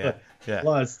 Yeah.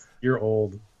 Plus, you're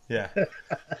old. Yeah.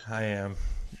 I am.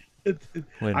 Wait a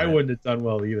I minute. wouldn't have done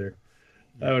well either.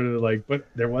 I would have but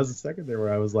there was a second there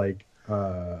where I was like,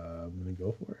 I'm gonna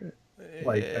go for it.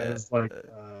 Like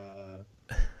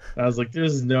I was like,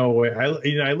 there's no way.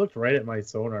 I looked right at my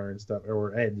sonar and stuff,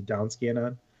 or I had the down scan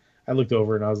on. I looked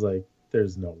over and I was like,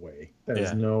 there's no way. There's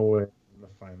Yeah. no way I'm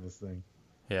gonna find this thing.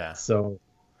 Yeah. So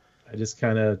I just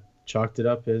kind of chalked it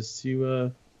up as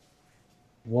to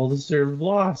well-deserved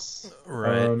loss.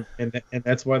 Right. And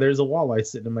that's why there's a walleye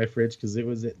sitting in my fridge, because it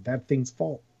was that thing's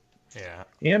fault Yeah.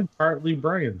 and partly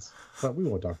Brian's. But we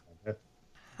won't talk about that.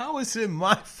 How is it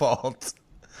my fault?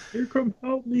 Here, come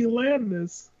help me land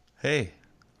this. Hey,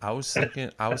 I was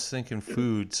thinking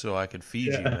food so I could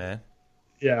feed you, Yeah. man.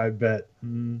 Yeah, I bet.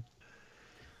 It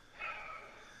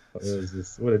was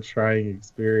just what a trying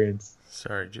experience.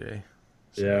 Sorry, Jay.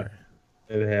 Yeah. Sorry.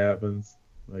 It happens,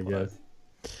 I guess.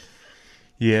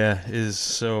 Yeah,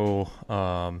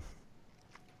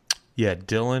 yeah,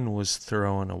 Dylan was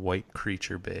throwing a white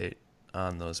creature bait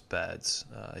on those beds.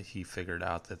 He figured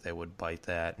out that they would bite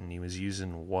that, and he was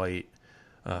using white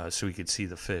so he could see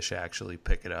the fish actually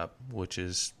pick it up, which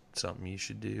is something you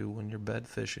should do when you're bed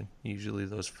fishing. Usually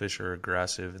those fish are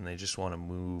aggressive and they just want to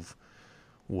move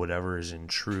whatever is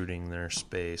intruding their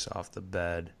space off the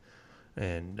bed.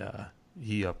 And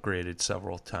he upgraded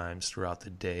several times throughout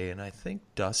the day, and I think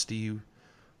Dusty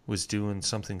was doing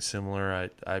something similar.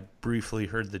 I briefly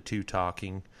heard the two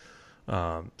talking,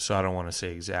 so I don't want to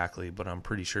say exactly, but I'm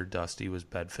pretty sure Dusty was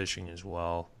bed fishing as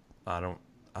well. I don't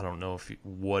know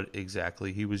what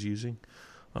exactly he was using,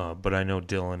 but I know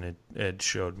Dylan had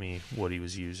showed me what he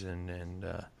was using, and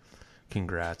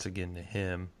congrats again to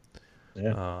him.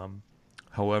 Yeah.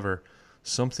 However,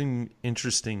 something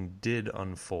interesting did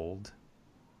unfold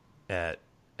at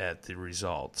the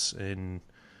results, and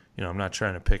I'm not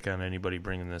trying to pick on anybody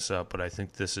bringing this up, but I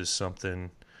think this is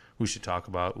something we should talk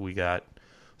about. We got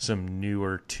some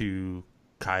newer to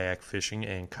kayak fishing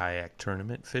and kayak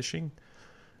tournament fishing,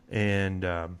 and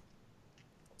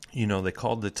they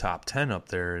called the top 10 up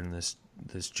there, and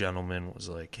this gentleman was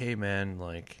like, "Hey man,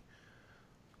 like,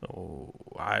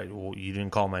 you didn't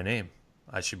call my name.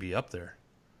 I should be up there."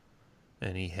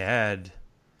 And he had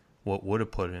what would have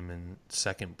put him in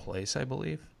second place, I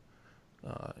believe.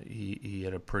 He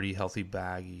had a pretty healthy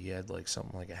bag. He had like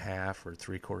something like a half or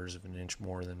 3/4 of an inch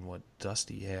more than what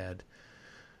Dusty had.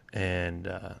 And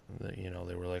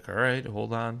they were like, "All right,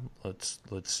 hold on, let's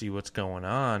see what's going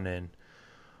on." And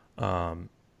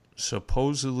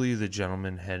supposedly the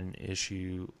gentleman had an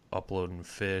issue uploading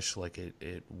fish, like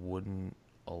it wouldn't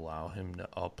allow him to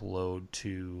upload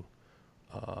to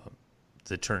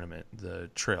the tournament, the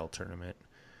trail tournament.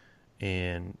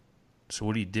 And so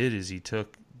what he did is he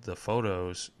took the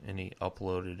photos and he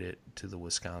uploaded it to the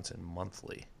Wisconsin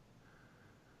Monthly.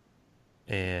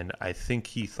 And I think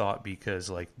he thought because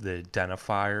like the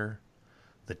identifier,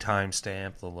 the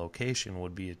timestamp, the location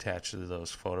would be attached to those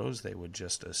photos, they would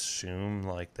just assume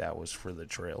like that was for the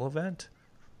trail event.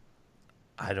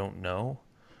 I don't know.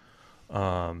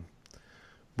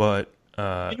 But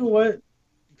You know what?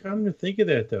 Come to think of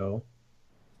that, though,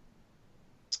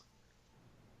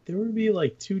 there would be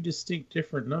like two distinct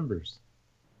different numbers.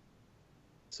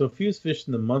 So if he was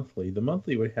fishing the monthly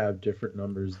would have different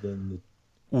numbers than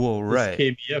Well, this right,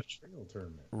 KBF trail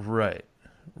tournament. right,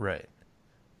 right.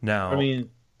 Now, I mean,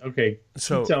 okay,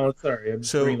 so keep telling. Sorry, I'm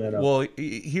just so bringing that up. well,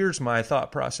 here's my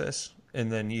thought process,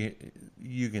 and then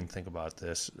you can think about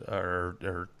this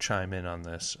or chime in on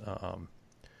this.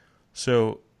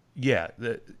 So yeah,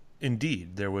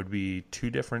 indeed, there would be two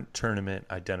different tournament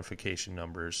identification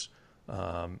numbers.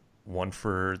 One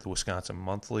for the Wisconsin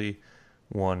Monthly,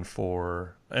 one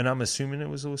for, and I'm assuming it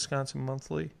was the Wisconsin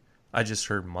Monthly. I just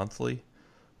heard monthly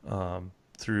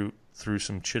through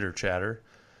some chitter chatter,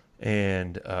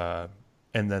 and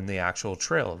then the actual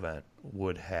trail event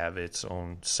would have its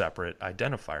own separate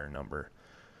identifier number.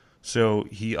 So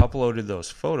he uploaded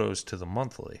those photos to the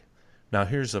monthly. Now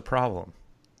here's the problem.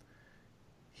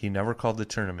 He never called the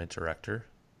tournament director.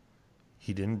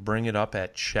 He didn't bring it up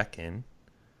at check-in.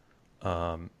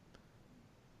 And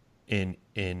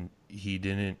he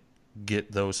didn't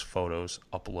get those photos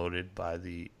uploaded by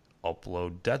the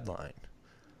upload deadline.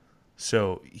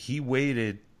 So he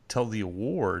waited till the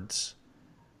awards,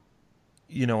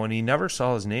 and he never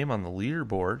saw his name on the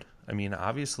leaderboard. I mean,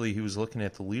 obviously he was looking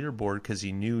at the leaderboard because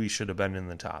he knew he should have been in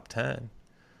the top 10.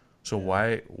 So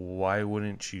why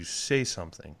wouldn't you say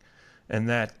something? And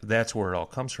that's where it all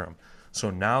comes from.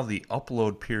 So now the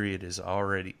upload period is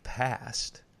already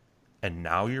passed, and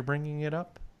now you're bringing it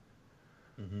up?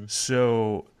 Mm-hmm.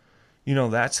 So,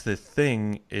 that's the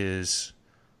thing, is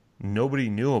nobody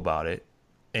knew about it,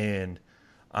 and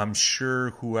I'm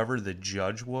sure whoever the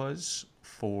judge was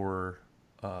for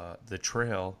the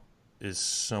trail is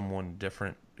someone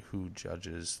different who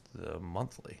judges the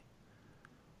monthly.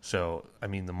 So, I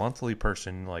mean, the monthly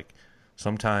person, like,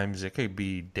 sometimes it could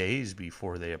be days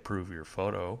before they approve your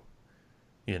photo,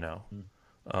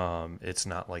 It's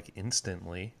not like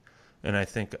instantly. And I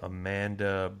think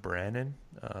Amanda Brannon,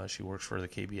 she works for the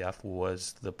KBF,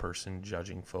 was the person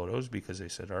judging photos, because they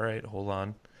said, all right, hold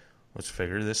on, let's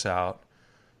figure this out.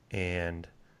 And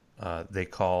they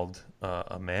called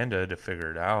Amanda to figure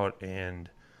it out. And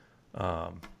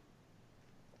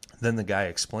then the guy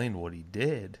explained what he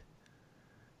did.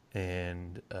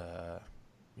 And,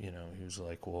 he was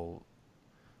like, well,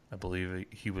 I believe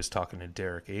he was talking to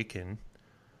Derek Aiken.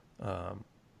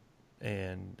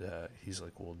 And he's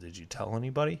like, well, did you tell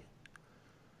anybody?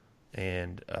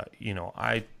 And,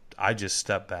 I just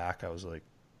stepped back. I was like,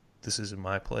 this isn't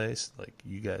my place. Like,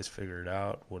 you guys figure it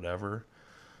out, whatever.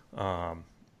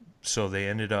 So they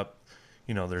ended up,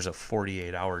 there's a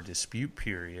 48-hour dispute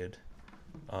period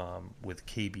with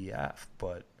KBF.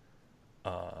 But,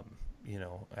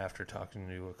 after talking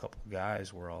to a couple of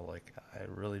guys, we're all like, I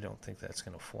really don't think that's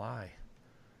going to fly.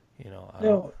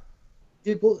 No.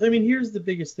 Here's the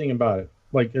biggest thing about it.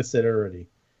 Like I said already,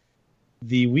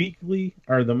 the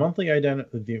monthly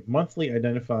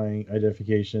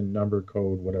identification number,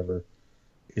 code, whatever,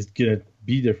 is gonna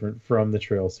be different from the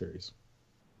trail series.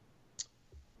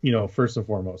 First and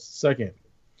foremost. Second,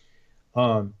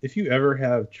 if you ever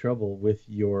have trouble with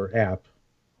your app,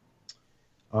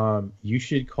 you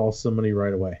should call somebody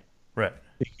right away. Right.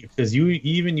 Because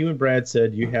you and Brad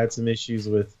said you had some issues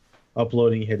with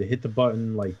uploading. You had to hit the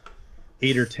button like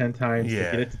 8 or 10 times to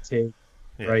get it to take,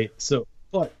 right? So,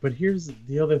 but here's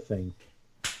the other thing.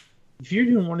 If you're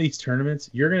doing one of these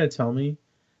tournaments, you're going to tell me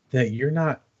that you're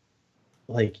not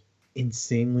like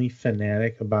insanely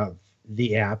fanatic about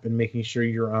the app and making sure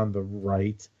you're on the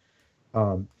right,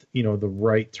 the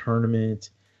right tournament.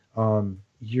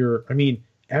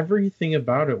 Everything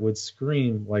about it would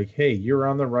scream like, hey, you're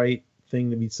on the right thing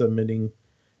to be submitting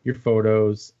your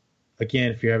photos.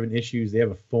 Again, if you're having issues, they have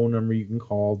a phone number you can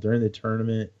call during the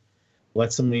tournament.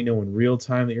 Let somebody know in real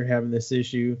time that you're having this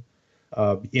issue,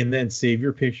 and then save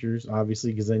your pictures,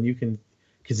 obviously, because then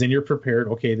you're prepared.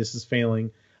 Okay, this is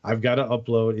failing. I've got to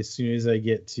upload as soon as I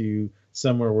get to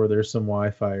somewhere where there's some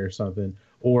Wi-Fi or something.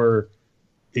 Or,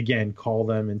 again, call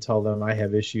them and tell them I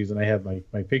have issues and I have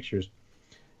my pictures.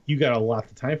 You got a lot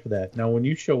of time for that. Now, when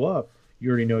you show up, you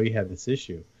already know you have this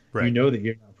issue. Right. You know that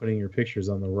you're not putting your pictures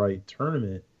on the right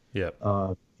tournament.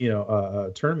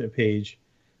 Tournament page,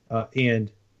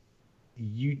 and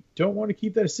you don't want to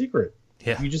keep that a secret.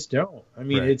 Yeah. You just don't.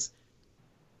 Right.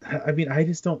 I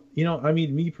just don't.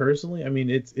 Me personally,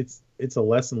 it's a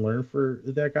lesson learned for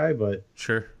that guy, but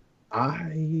sure.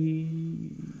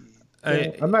 I'm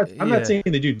not saying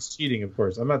the dude's cheating, of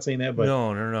course. I'm not saying that, but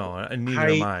no. Neither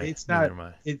am I. It's not.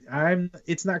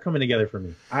 It's not coming together for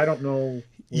me. I don't know.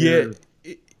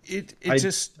 I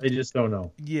just don't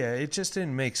know. Yeah, it just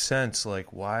didn't make sense.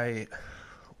 Like, why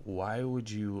would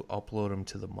you upload them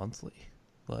to the monthly?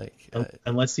 Like,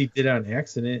 Unless he did it on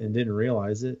accident and didn't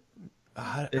realize it.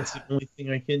 I, That's the only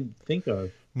thing I can think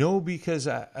of. no, because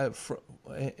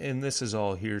and this is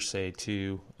all hearsay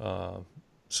too. So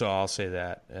I'll say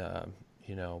that,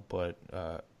 but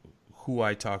who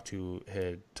I talked to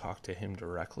had talked to him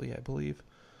directly, I believe.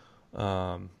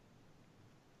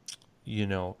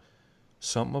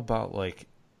 Something about like,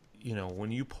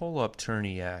 when you pull up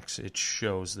TourneyX, it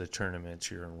shows the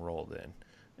tournaments you're enrolled in.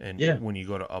 And when you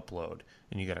go to upload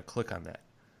and you got to click on that,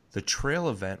 the trail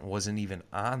event wasn't even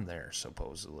on there,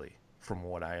 supposedly, from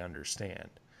what I understand.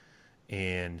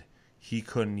 And he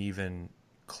couldn't even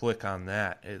click on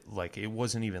that. It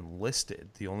wasn't even listed.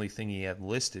 The only thing he had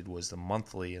listed was the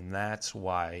monthly, and that's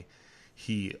why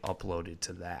he uploaded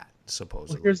to that,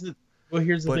 supposedly. Here's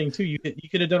the thing too. You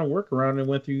could have done a workaround and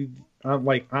went through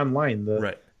online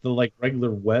the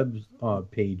regular web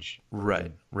page.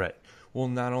 Right. Well,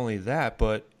 not only that,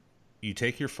 but you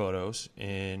take your photos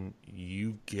and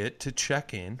you get to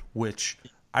check in, which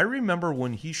I remember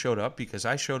when he showed up, because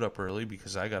I showed up early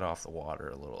because I got off the water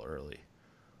a little early.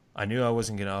 I knew I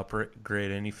wasn't going to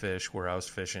upgrade any fish where I was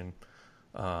fishing.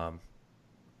 I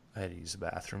had to use the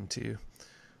bathroom too.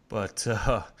 But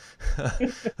the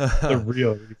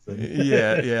real reason.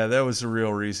 yeah, that was the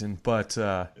real reason. But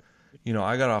I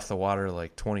got off the water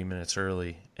like 20 minutes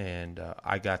early, and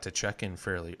I got to check in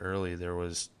fairly early. There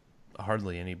was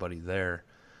hardly anybody there,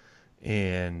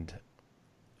 and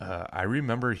I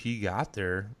remember he got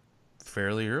there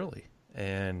fairly early,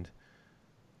 and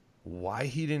why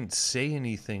he didn't say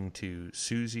anything to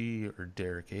Susie or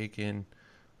Derek Aiken,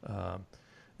 and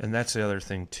that's the other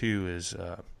thing too is.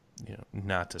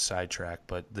 Not to sidetrack,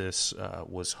 but this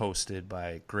was hosted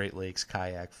by Great Lakes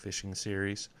Kayak Fishing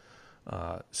Series.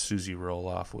 Susie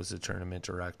Roloff was the tournament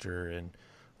director, and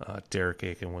Derek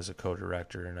Aiken was a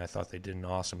co-director, and I thought they did an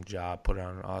awesome job, put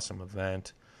on an awesome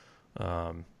event.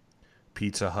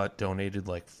 Pizza Hut donated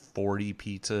like 40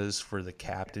 pizzas for the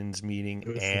captain's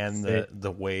meeting and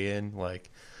the weigh-in.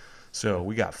 So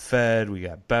we got fed, we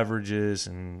got beverages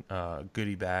and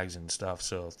goodie bags and stuff.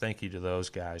 So thank you to those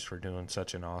guys for doing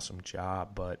such an awesome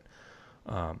job. But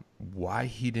why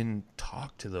he didn't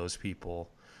talk to those people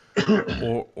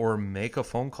or make a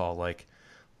phone call? Like,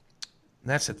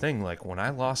 that's the thing. Like, when I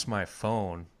lost my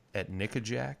phone at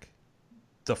Nickajack,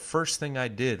 the first thing I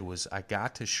did was I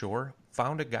got to shore,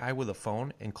 found a guy with a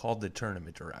phone, and called the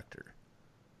tournament director.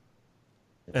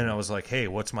 And I was like, hey,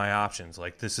 what's my options?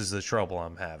 Like, this is the trouble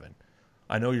I'm having.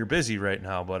 I know you're busy right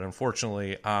now, but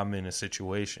unfortunately, I'm in a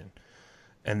situation.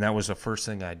 And that was the first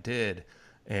thing I did.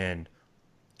 And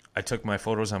I took my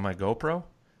photos on my GoPro,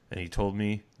 and he told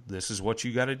me, this is what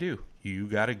you got to do. You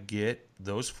got to get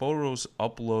those photos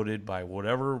uploaded by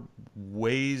whatever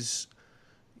ways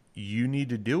you need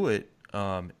to do it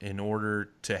in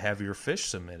order to have your fish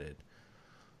submitted.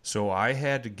 So I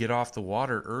had to get off the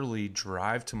water early,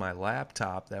 drive to my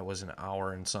laptop that was an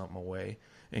hour and something away,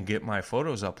 and get my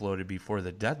photos uploaded before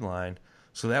the deadline.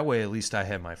 So that way, at least I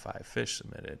had my 5 fish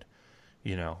submitted,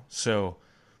 So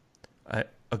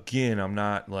I'm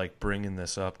not like bringing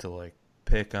this up to like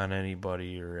pick on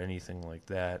anybody or anything like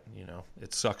that.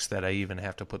 It sucks that I even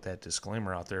have to put that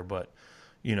disclaimer out there, but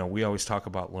we always talk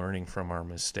about learning from our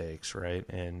mistakes, right?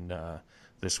 And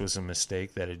this was a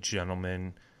mistake that a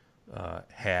gentleman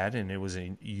had, and it was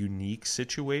a unique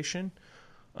situation.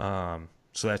 So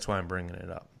that's why I'm bringing it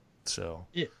up. So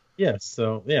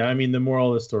I mean, the moral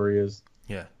of the story is,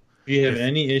 if you have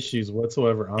any issues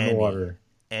whatsoever on the water,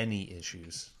 any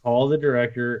issues, call the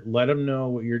director, let them know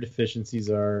what your deficiencies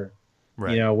are,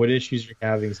 right. What issues you're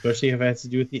having, especially if it has to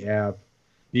do with the app,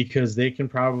 because they can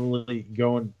probably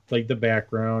go in like the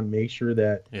background, make sure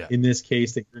that in this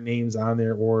case that your name's on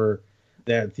there, or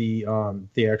that the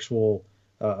actual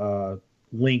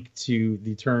link to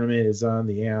the tournament is on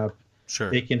the app. Sure.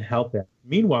 They can help that.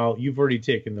 Meanwhile, you've already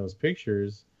taken those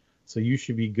pictures, so you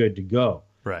should be good to go.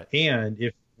 Right. And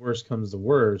if worse comes to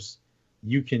worse,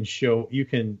 you can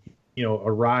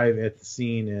arrive at the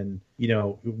scene, and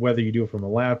whether you do it from a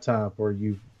laptop or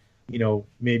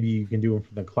maybe you can do it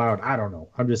from the cloud. I don't know.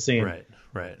 I'm just saying.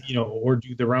 Right. Or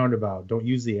do the roundabout. Don't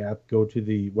use the app. Go to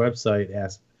the website,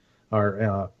 ask,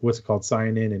 or what's it called,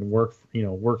 sign in and work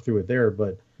through it there.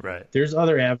 But there's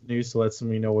other avenues to let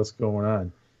somebody know what's going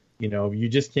on. You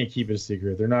just can't keep it a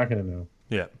secret. They're not going to know.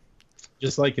 Yeah.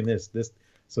 Just like in this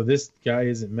guy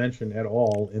isn't mentioned at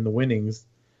all in the winnings,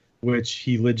 which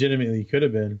he legitimately could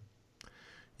have been.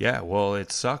 Yeah, well,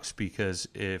 it sucks because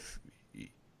if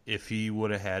he would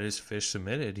have had his fish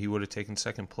submitted, he would have taken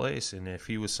second place, and if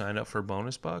he was signed up for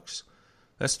bonus bucks,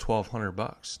 that's $1,200,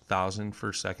 $1,000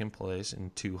 for second place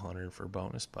and $200 for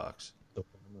bonus bucks.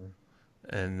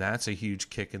 And that's a huge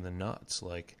kick in the nuts.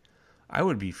 Like, I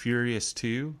would be furious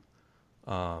too.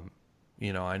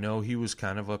 I know he was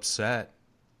kind of upset.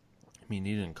 I mean,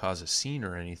 he didn't cause a scene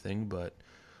or anything, but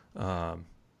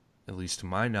at least to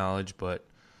my knowledge, but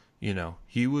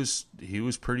he was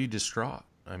pretty distraught.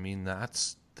 I mean,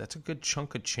 that's a good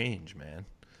chunk of change, man.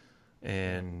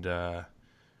 And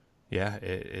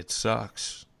it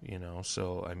sucks,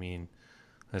 So I mean,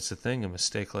 that's the thing. A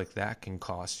mistake like that can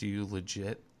cost you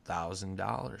legit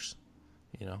 $1,000,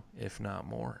 if not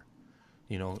more.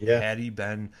 Had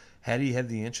he had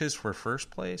the inches for first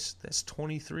place, that's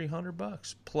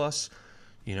 $2,300 plus.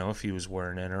 If he was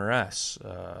wearing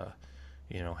NRS,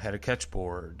 had a catch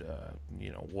board,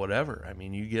 whatever. I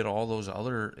mean, you get all those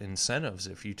other incentives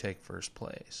if you take first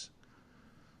place.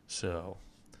 So,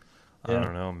 I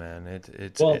don't know, man.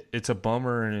 It's a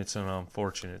bummer and it's an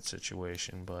unfortunate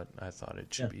situation, but I thought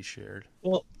it should be shared.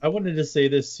 Well, I wanted to say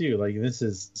this too. Like, this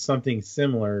is something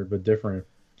similar but different.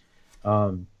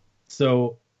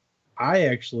 So I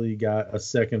actually got a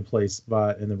second place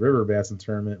spot in the river bassin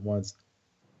tournament once.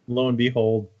 Lo and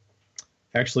behold,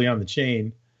 actually on the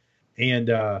chain. And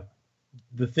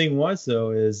the thing was,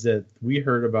 though, is that we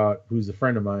heard about, who's a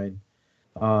friend of mine,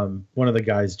 one of the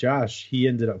guys, Josh, he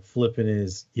ended up flipping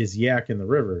his yak in the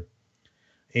river.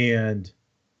 And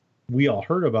we all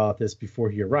heard about this before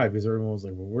he arrived, because everyone was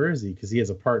like, well, where is he? Because he has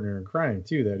a partner in crime,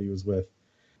 too, that he was with.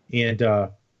 And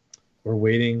we're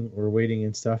waiting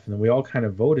and stuff. And then we all kind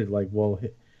of voted like, well,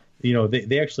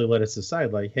 they actually let us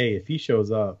decide, like, hey, if he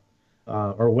shows up,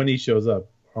 or when he shows up,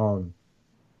 are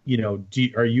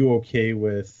you okay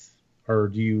with, or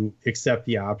do you accept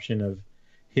the option of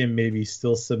him maybe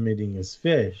still submitting his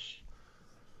fish?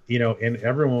 And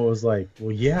everyone was like,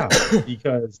 well, yeah,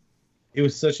 because it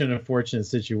was such an unfortunate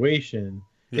situation.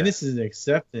 Yeah. And this is an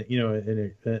acceptance,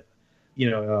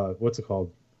 what's it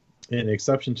called? An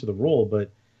exception to the rule. But,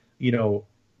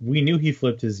 we knew he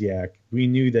flipped his yak. We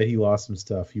knew that he lost some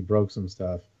stuff. He broke some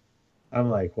stuff.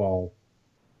 I'm like, well,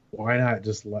 why not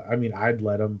just I'd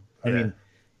let him.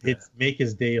 It's make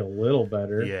his day a little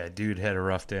better. Yeah, dude had a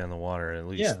rough day on the water. At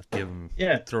least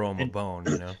throw him a bone,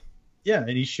 Yeah, and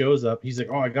he shows up. He's like,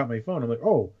 oh, I got my phone. I'm like,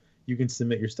 oh, you can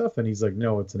submit your stuff. And he's like,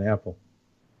 no, it's an Apple.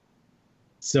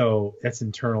 So that's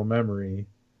internal memory.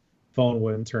 Phone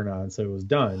wouldn't turn on, so it was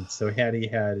done. So had he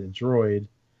had a Droid,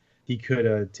 he could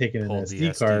have taken an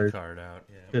SD card out,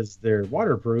 because they're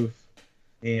waterproof.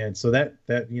 And so that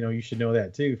you should know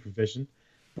that too for fishing.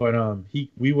 But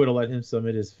we would have let him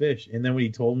submit his fish, and then when he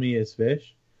told me his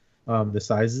fish, the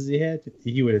sizes he had,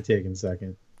 he would have taken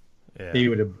second. Yeah. He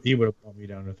would have bumped me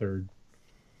down to third.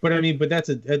 But that's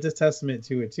a testament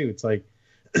to it too. It's like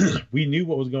we knew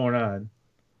what was going on,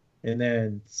 and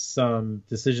then some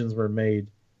decisions were made.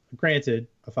 Granted,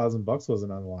 $1,000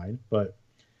 wasn't on the line, but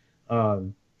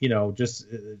just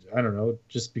I don't know,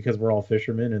 just because we're all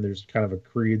fishermen and there's kind of a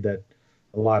creed that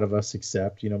a lot of us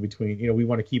accept. Between we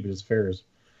want to keep it as fair as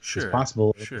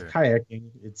possible. Sure. With kayaking,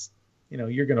 it's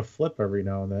you're gonna flip every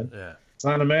now and then. Yeah. It's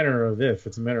not a matter of if,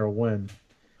 it's a matter of when.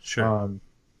 Sure.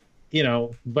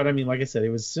 But I mean, like I said, it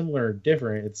was similar,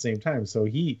 different at the same time. So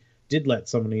he did let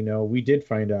somebody know. We did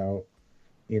find out,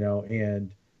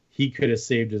 and he could have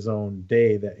saved his own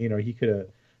day. That he could have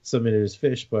submitted his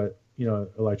fish, but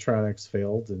electronics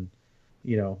failed, and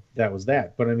that was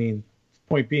that. But I mean,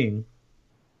 point being,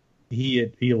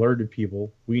 he alerted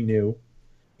people. We knew,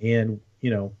 and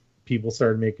people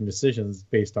started making decisions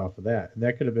based off of that, and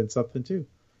that could have been something too.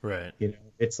 Right.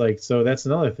 It's like, so that's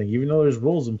another thing. Even though there's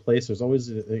rules in place, there's always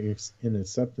an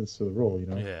acceptance to the rule.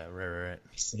 Yeah. Right. Am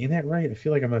I saying that right? I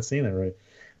feel like I'm not saying that right.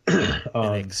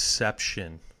 An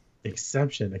exception.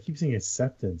 Exception. I keep saying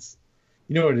acceptance.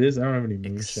 You know what it is? I don't have any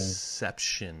moonshine.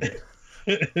 Exception.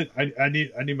 I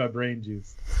need my brain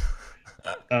juice.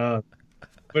 But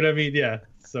I mean, yeah.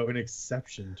 So an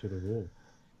exception to the rule.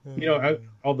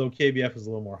 Although KBF is a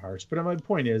little more harsh, but my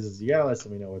point is you gotta let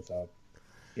somebody know what's up.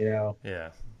 Yeah.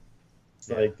 It's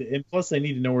like, and plus they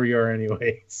need to know where you are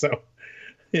anyway. So,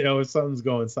 if something's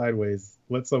going sideways,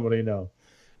 let somebody know.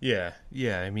 Yeah.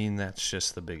 I mean, that's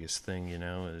just the biggest thing,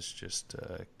 is just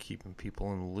keeping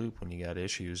people in the loop when you got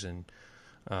issues. And,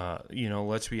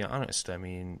 let's be honest. I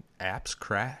mean, apps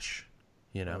crash,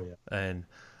 and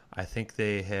I think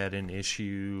they had an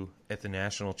issue at the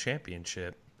national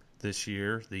championship this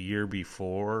year, the year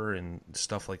before, and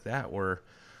stuff like that, where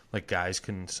like guys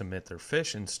can submit their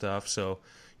fish and stuff. So,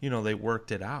 they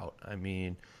worked it out. I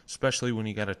mean, especially when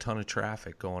you got a ton of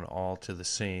traffic going all to the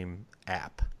same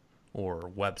app or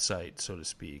website, so to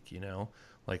speak,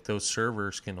 like those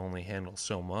servers can only handle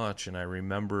so much. And I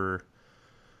remember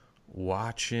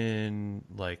watching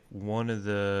like one of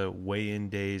the weigh-in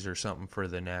days or something for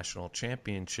the national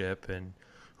championship, and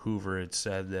Hoover had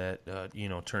said that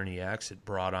Tourney X had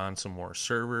brought on some more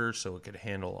servers so it could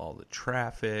handle all the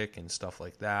traffic and stuff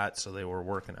like that. So they were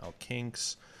working out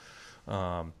kinks.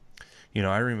 I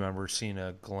remember seeing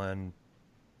a Glenn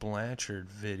Blanchard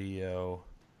video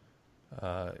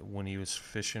when he was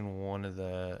fishing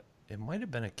it might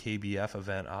have been a KBF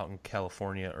event out in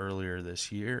California earlier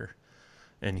this year,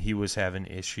 and he was having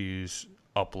issues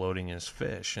uploading his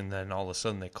fish, and then all of a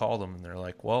sudden they called him and they're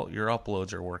like, well, your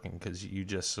uploads are working because you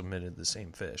just submitted the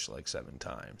same fish like 7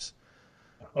 times.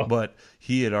 Oh. But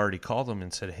he had already called them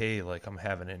and said, hey, like, I'm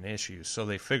having an issue. So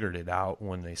they figured it out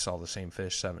when they saw the same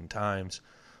fish 7 times.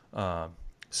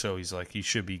 So he's like, you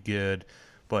should be good.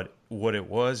 But what it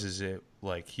was is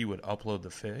he would upload the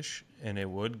fish and it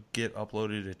would get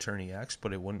uploaded to Tourney X,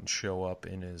 but it wouldn't show up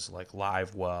in his like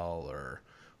live well or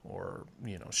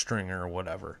stringer or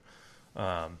whatever.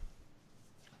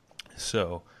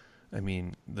 So, I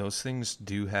mean, those things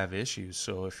do have issues.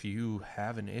 So if you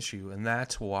have an issue, and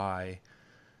that's why,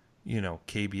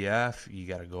 KBF, you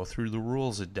got to go through the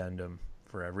rules addendum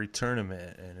for every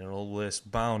tournament, and it'll list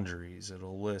boundaries,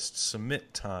 it'll list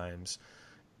submit times,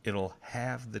 it'll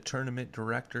have the tournament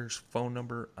director's phone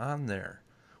number on there,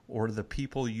 or the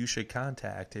people you should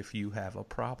contact if you have a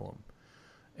problem.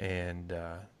 And,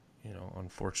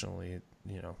 unfortunately,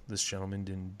 this gentleman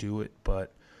didn't do it,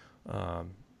 but,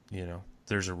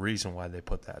 there's a reason why they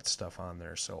put that stuff on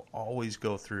there. So always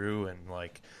go through and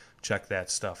like check that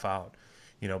stuff out,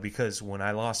 because when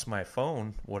I lost my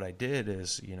phone, what I did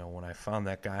is, when I found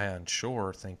that guy on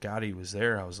shore, thank God he was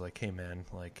there. I was like, hey man,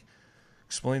 like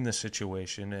explain the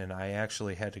situation. And I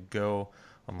actually had to go,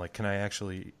 I'm like, can I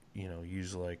actually,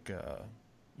 use like,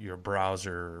 your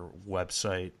browser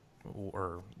website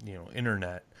or,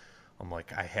 internet? I'm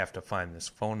like, I have to find this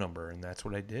phone number. And that's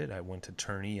what I did. I went to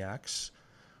Tourney X,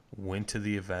 went to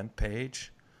the event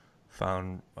page,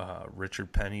 found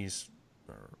Richard Penny's,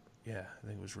 I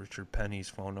think it was Richard Penny's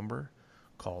phone number,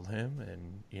 called him,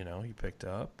 and, he picked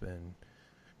up, and,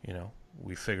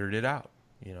 we figured it out.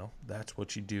 That's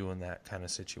what you do in that kind of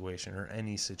situation, or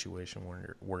any situation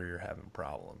where you're having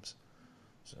problems.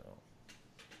 So.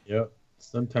 Yep.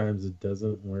 Sometimes it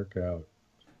doesn't work out.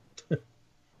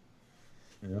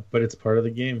 But it's part of the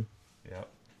game. Yep.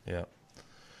 Yep.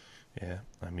 Yeah,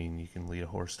 I mean, you can lead a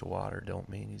horse to water. Don't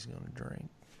mean he's going to drink.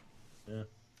 Yeah.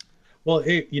 Well,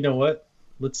 hey, you know what?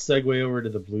 Let's segue over to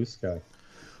the Blue Sky.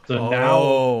 So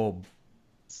now,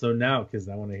 because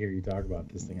I want to hear you talk about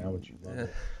this thing, how would you love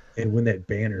it, and when that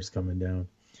banner's coming down.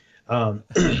 I'm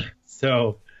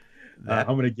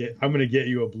gonna get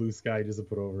you a Blue Sky just to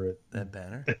put over it. That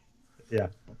banner. Yeah.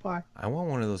 Bye. I want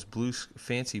one of those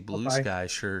fancy Blue Sky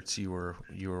shirts you were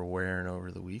wearing over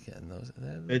the weekend.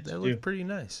 That looked pretty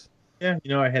nice. Yeah,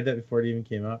 I had that before it even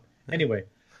came out. Anyway,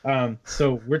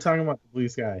 so we're talking about the Blue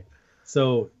Sky.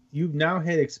 So you've now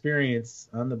had experience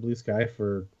on the Blue Sky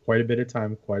for quite a bit of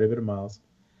time, quite a bit of miles,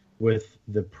 with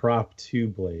the Prop 2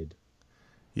 blade.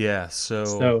 Yeah.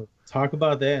 So talk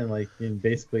about that and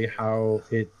basically how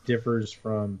it differs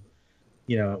from,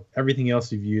 everything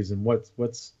else you've used, and what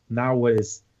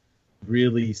is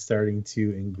really starting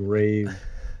to engrave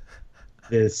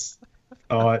this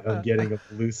thought of getting a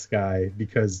Blue Sky,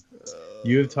 because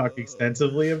you have talked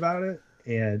extensively about it,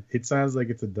 and it sounds like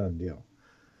it's a done deal.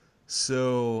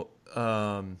 So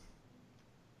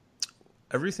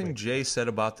everything Jay said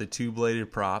about the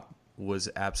 2-bladed prop was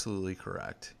absolutely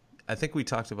correct. I think we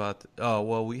talked about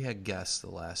we had guests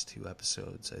the last 2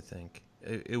 episodes. I think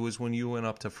it was when you went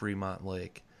up to Fremont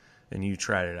Lake and you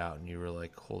tried it out and you were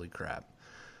like, holy crap.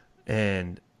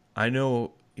 And I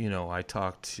know, I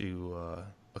talked to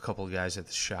a couple of guys at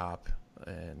the shop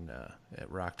and at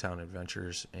Rocktown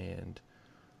Adventures, and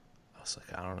I was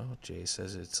like, I don't know. Jay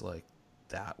says it's like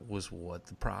that was what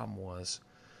the problem was.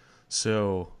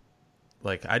 So,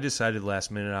 like, I decided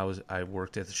last minute. I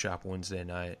worked at the shop Wednesday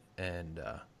night and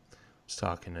was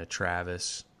talking to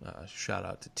Travis. Shout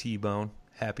out to T-Bone.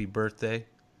 Happy birthday.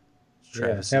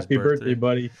 Travis's happy birthday,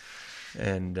 buddy.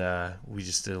 And we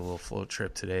just did a little float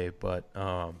trip today. But,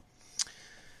 I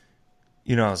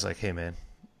was like, hey, man,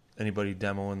 anybody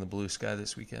demoing the Blue Sky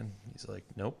this weekend? He's like,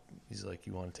 nope. He's like,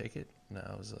 you want to take it? And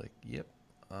I was like, yep,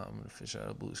 I'm going to fish out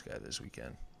of Blue Sky this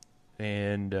weekend.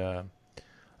 And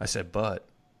I said, but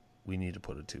we need to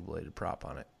put a 2-bladed prop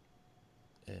on it.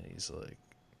 And he's like,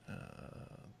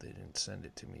 they didn't send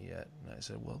it to me yet. And I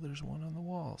said, well, there's one on the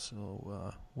wall.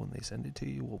 So when they send it to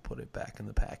you, we'll put it back in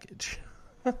the package.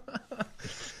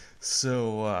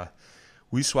 So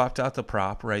we swapped out the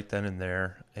prop right then and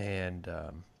there. And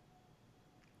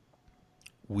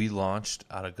we launched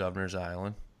out of Governor's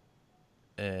Island,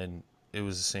 and it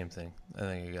was the same thing. I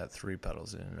think I got 3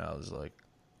 pedals in, and I was like,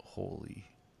 holy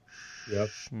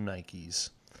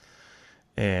Nikes.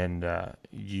 And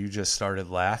you just started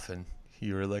laughing.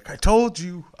 You were like, I told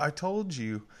you.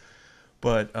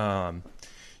 But,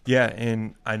 yeah,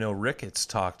 and I know Ricketts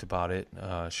talked about it.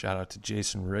 Shout out to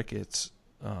Jason Ricketts.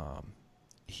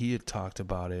 He had talked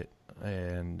about it,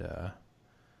 and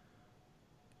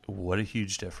what a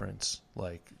huge difference.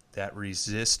 Like, that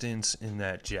resistance in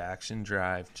that Jackson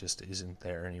drive just isn't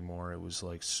there anymore. It was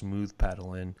like smooth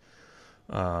pedaling,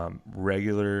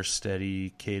 regular,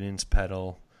 steady cadence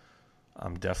pedal.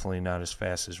 I'm definitely not as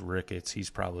fast as Ricketts. He's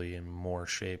probably in more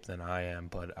shape than I am,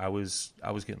 but I was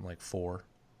getting like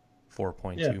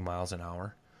 4.2 miles an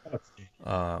hour,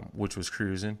 which was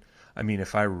cruising. I mean,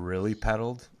 if I really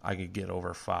pedaled, I could get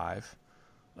over 5.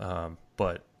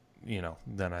 But,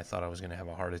 then I thought I was going to have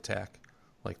a heart attack,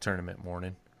 like tournament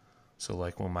morning. So,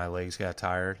 like, when my legs got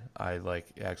tired, I, like,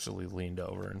 actually leaned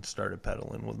over and started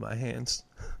pedaling with my hands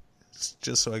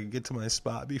just so I could get to my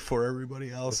spot before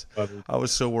everybody else. I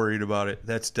was so worried about it.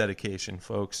 That's dedication,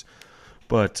 folks.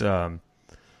 But,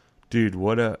 dude,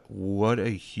 what a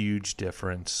huge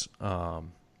difference. I've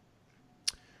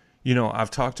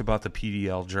talked about the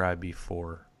PDL drive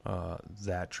before.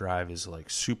 That drive is like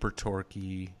super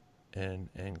torquey and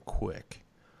quick.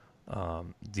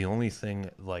 The only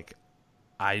thing like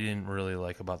I didn't really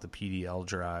like about the PDL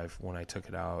drive when I took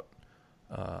it out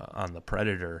on the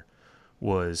Predator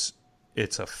was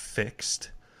it's a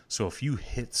fixed. So if you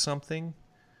hit something,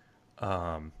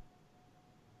 you're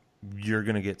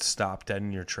going to get stopped dead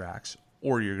in your tracks,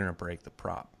 or you're going to break the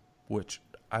prop, which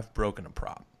I've broken a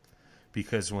prop.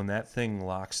 Because when that thing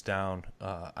locks down,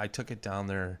 I took it down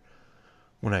there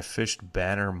when I fished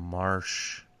Banner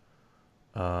Marsh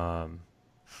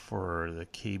for the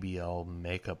KBL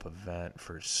makeup event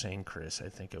for St. Chris, I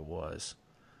think it was.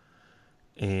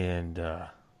 And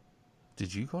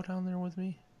did you go down there with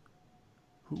me?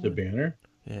 The Banner?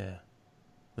 Yeah.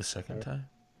 The second time?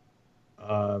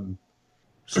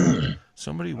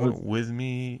 Somebody was, went with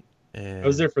me. And I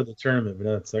was there for the tournament, but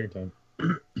not the second time.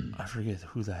 I forget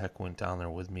who the heck went down there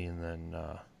with me, and then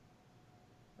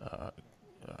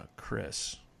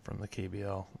Chris from the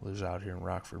KBL lives out here in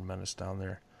Rockford, Menace down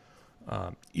there.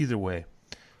 Either way,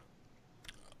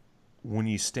 when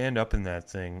you stand up in that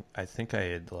thing, I think I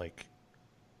had like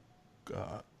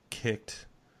kicked,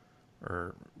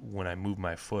 or when I moved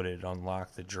my foot, it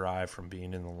unlocked the drive from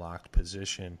being in the locked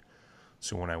position.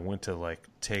 So when I went to like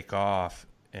take off,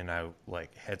 and I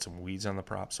like had some weeds on the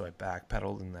prop, so I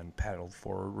backpedaled and then paddled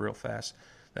forward real fast.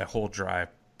 That whole drive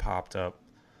popped up,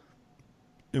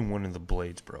 and one of the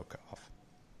blades broke off.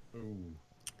 Ooh.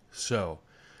 So,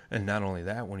 and not only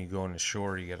that, when you go into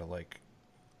shore, you got to like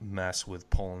mess with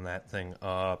pulling that thing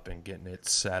up and getting it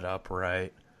set up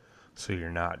right, so you're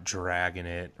not dragging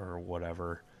it or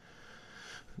whatever.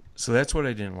 So that's what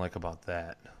I didn't like about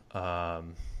that.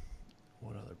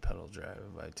 What other pedal drive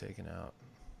have I taken out?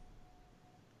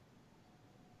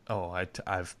 Oh,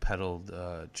 I've pedaled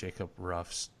Jacob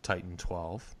Ruff's Titan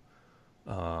 12.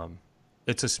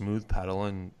 It's a smooth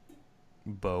pedaling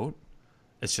boat.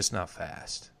 It's just not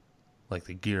fast. Like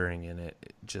the gearing in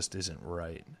it just isn't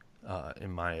right,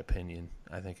 in my opinion.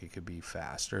 I think it could be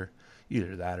faster.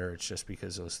 Either that or it's just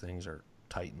because those things are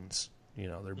Titans.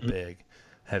 They're big,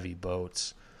 heavy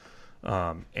boats.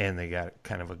 And they got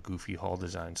kind of a goofy hull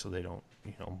design, so they don't,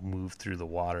 move through the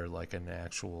water like an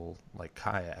actual like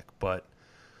kayak. But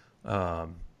the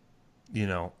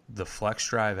flex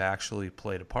drive actually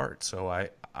played a part. So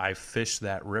I fished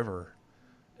that river,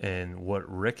 and what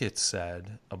Ricketts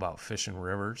said about fishing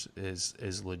rivers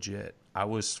is legit. I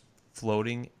was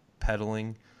floating,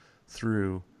 pedaling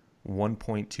through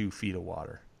 1.2 feet of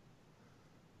water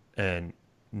and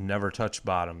never touched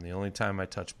bottom. The only time I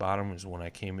touched bottom was when I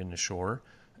came into shore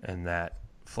and that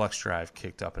flex drive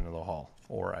kicked up into the hull,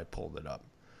 or I pulled it up.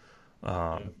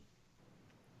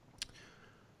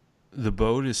 The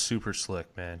boat is super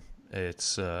slick, man.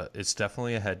 It's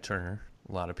definitely a head turner.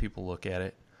 A lot of people look at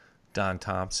it. Don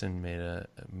Thompson made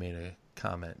a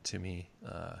comment to me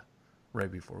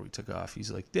right before we took off.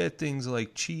 He's like, "That thing's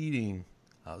like cheating."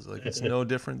 I was like, "It's no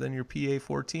different than your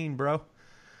PA-14, bro."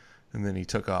 And then he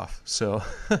took off. So,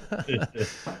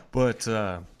 but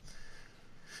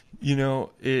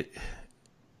it,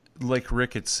 like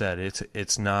Ricketts said,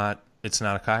 it's not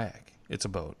a kayak. It's a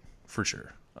boat for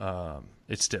sure.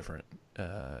 It's different.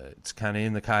 It's kind of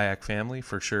in the kayak family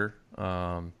for sure.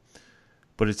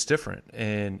 But it's different.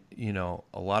 And,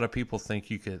 a lot of people think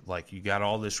you got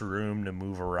all this room to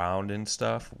move around and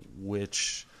stuff,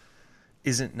 which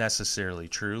isn't necessarily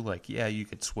true. Like, yeah, you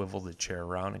could swivel the chair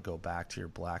around and go back to your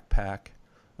black pack,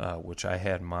 which I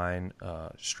had mine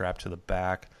strapped to the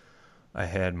back. I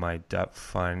had my depth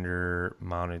finder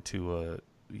mounted to a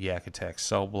Yak Attack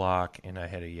cell block, and I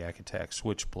had a Yak Attack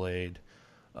switchblade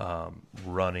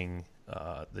running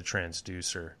the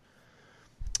transducer.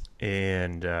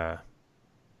 And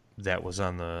that was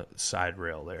on the side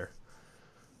rail there.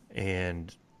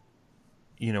 And,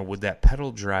 you know, with that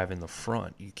pedal drive in the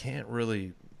front, you can't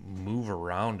really move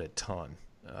around a ton.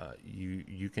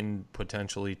 You can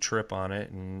potentially trip on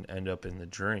it and end up in the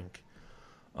drink.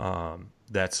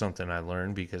 That's something I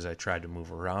learned because I tried to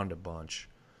move around a bunch.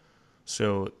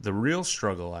 So the real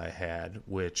struggle I had,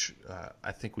 which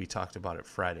I think we talked about it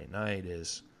Friday night,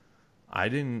 is I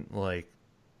didn't like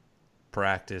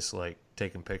practice like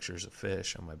taking pictures of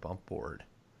fish on my bump board.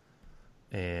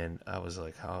 And I was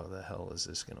like, how the hell is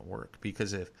this going to work?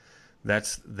 Because if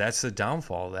that's the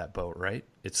downfall of that boat, right?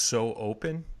 It's so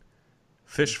open.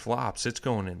 Fish flops, it's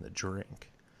going in the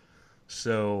drink.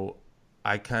 So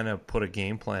I kind of put a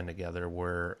game plan together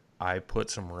where I put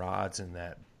some rods in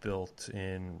that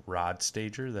built-in rod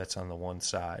stager that's on the one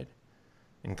side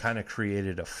and kind of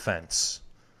created a fence.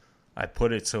 I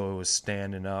put it so it was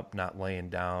standing up, not laying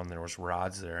down. There was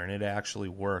rods there, and it actually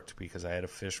worked because I had a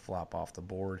fish flop off the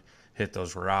board, hit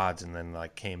those rods, and then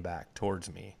like came back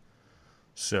towards me.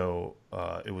 So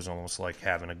it was almost like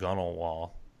having a gunnel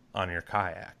wall on your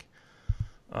kayak.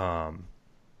 And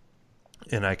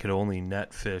I could only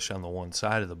net fish on the one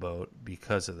side of the boat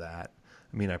because of that.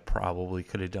 I mean, I probably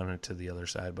could have done it to the other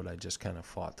side, but I just kind of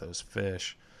fought those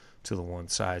fish to the one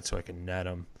side so I could net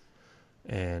them.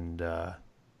 And,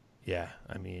 yeah,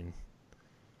 I mean,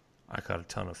 I caught a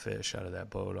ton of fish out of that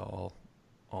boat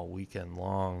all weekend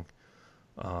long.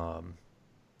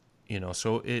 You know,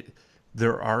 so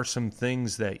there are some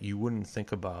things that you wouldn't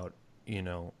think about, you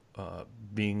know,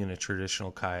 being in a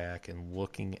traditional kayak and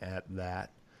looking at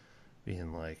that,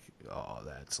 being like, oh,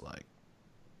 that's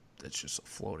just a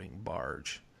floating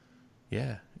barge.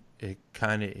 Yeah, it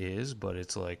kind of is, but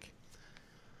it's like,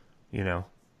 you know,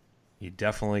 you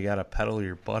definitely got to pedal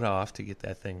your butt off to get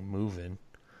that thing moving.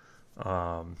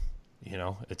 You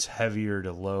know, it's heavier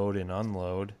to load and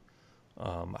unload.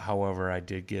 However, I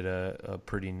did get a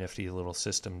pretty nifty little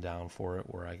system down for it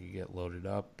where I could get loaded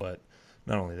up. But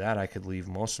not only that, I could leave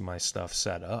most of my stuff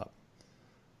set up.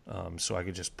 So I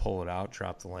could just pull it out,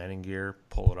 drop the landing gear,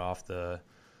 pull it off the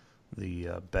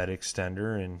bed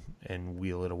extender, and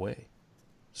wheel it away.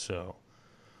 So,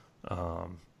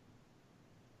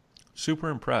 super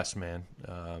impressed, man.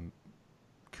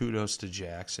 Kudos to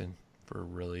Jackson for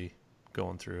really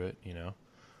going through it. You know,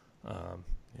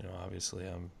 obviously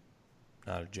I'm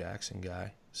not a Jackson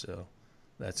guy, so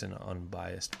that's an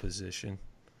unbiased position.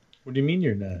 What do you mean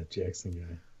you're not a Jackson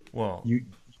guy? Well, you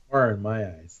are in my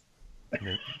eyes.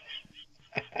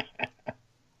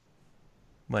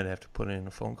 Might have to put in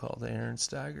a phone call to Aaron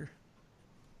Steiger.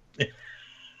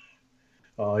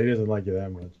 Oh, he doesn't like you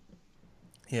that much.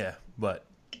 Yeah, but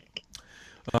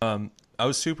I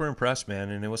was super impressed,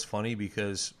 man, and it was funny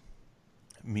because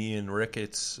me and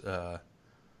Ricketts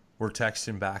were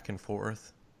texting back and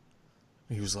forth.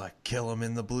 He was like, "Kill him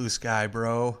in the blue sky,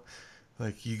 bro.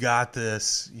 Like, you got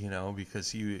this," you know, because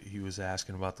he was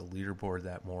asking about the leaderboard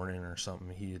that morning or something.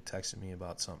 He had texted me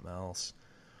about something else.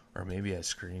 Or maybe I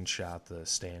screenshot the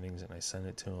standings and I sent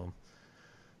it to him.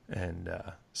 And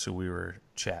so we were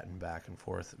chatting back and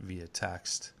forth via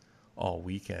text all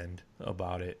weekend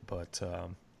about it. But,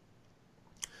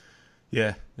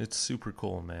 yeah, it's super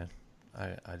cool, man.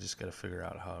 I just got to figure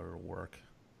out how it'll work,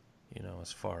 you know,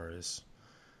 as far as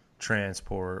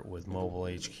transport with mobile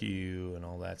HQ and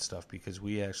all that stuff, because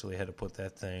we actually had to put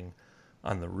that thing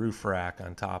on the roof rack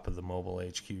on top of the mobile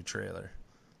HQ trailer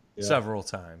several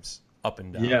times, up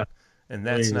and down. Yeah. And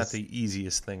that's not the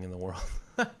easiest thing in the world.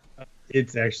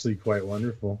 It's actually quite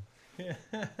wonderful.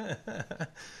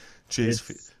 Jay's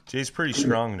pretty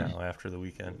strong now after the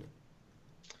weekend.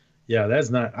 Yeah, that's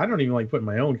not. I don't even like putting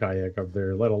my own kayak up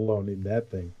there, let alone in that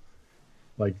thing.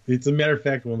 Like, it's a matter of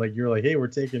fact, when like you're like, "Hey, we're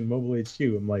taking mobile HQ,"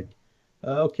 I'm like,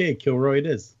 "Okay, Kilroy, it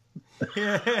is."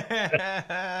 No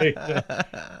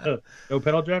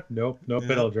pedal drive? Nope, no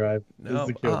pedal drive. No,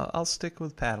 I'll stick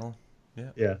with paddle.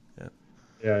 Yeah.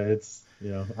 It's,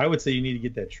 you know, I would say you need to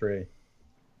get that tray.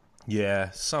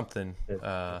 Yeah, something.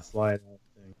 That slide out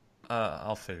thing.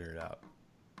 I'll figure it out.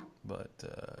 But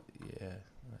yeah,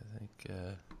 I think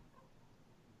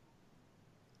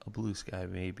a blue sky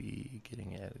may be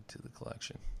getting added to the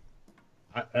collection.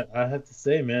 I have to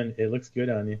say, man, it looks good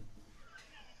on you.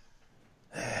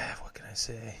 What can I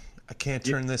say? I can't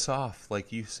turn this off,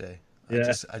 like you say.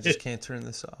 I just can't turn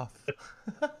this off.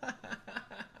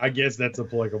 I guess that's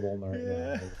applicable right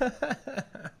now.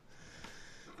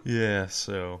 Yeah,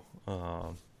 so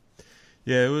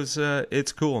yeah, it was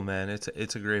it's cool, man.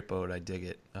 It's a great boat. I dig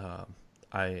it.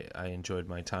 I enjoyed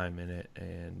my time in it,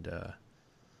 and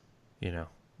you know,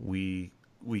 we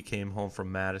came home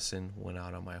from Madison, went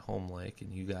out on my home lake,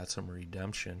 and you got some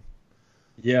redemption.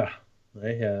 Yeah,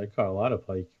 I caught a lot of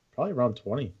pike, probably around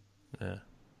 20. Yeah.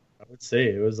 I would say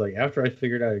it was like after I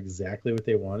figured out exactly what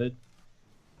they wanted,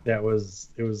 it was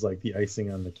like the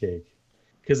icing on the cake.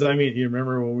 Because I mean, you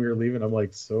remember when we were leaving? I'm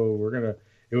like, so we're gonna.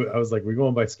 I was like, we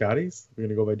going by Scotty's? We're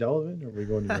gonna go by Delavan, or are we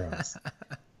going to your house?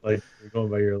 Like, we're going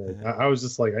by your like. I was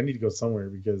just like, I need to go somewhere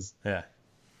because Yeah.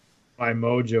 my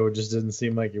mojo just didn't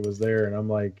seem like it was there, and I'm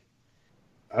like,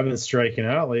 I've been striking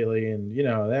out lately, and you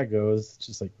know how that goes. It's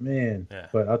just like, man. Yeah.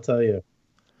 But I'll tell you,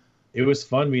 it was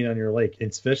fun being on your lake,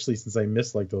 and especially since I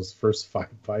missed like those first 5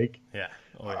 pike. Yeah.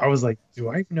 Oh, yeah. I was like, do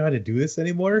I even know how to do this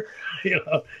anymore? You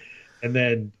know. And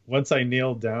then once I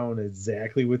nailed down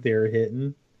exactly what they were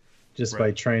hitting, just by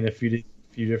Right. trying a few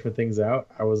different things out,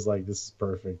 I was like, this is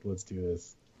perfect. Let's do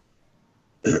this.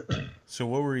 So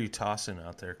what were you tossing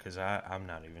out there? Because I'm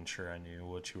not even sure I knew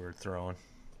what you were throwing.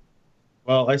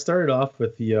 Well, I started off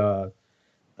with the a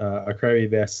Krabby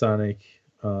Bass Sonic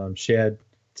shad.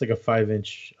 It's like a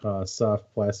 5-inch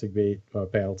soft plastic bait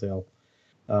paddle tail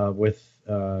with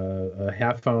a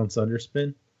half-ounce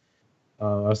underspin.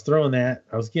 I was throwing that.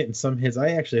 I was getting some hits.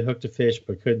 I actually hooked a fish,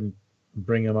 but couldn't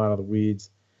bring him out of the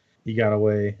weeds. He got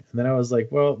away. And then I was like,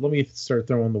 well, let me start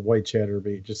throwing the white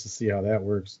chatterbait just to see how that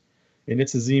works. And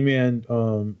it's a Z-Man.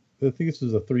 I think this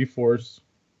was a 3/4,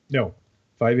 no,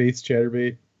 5/8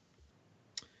 chatterbait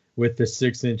with the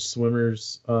 6-inch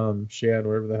swimmers shad,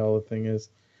 whatever the hell the thing is.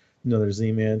 Another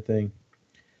Z-Man thing.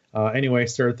 Anyway, I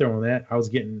started throwing that. I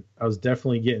was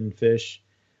definitely getting fish.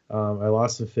 I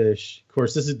lost some fish. Of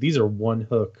course, these are one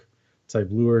hook type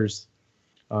lures,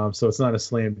 so it's not a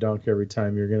slam dunk every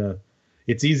time.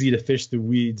 It's easy to fish the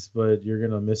weeds, but you're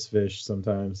gonna miss fish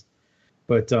sometimes.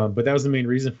 But that was the main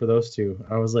reason for those two.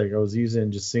 I was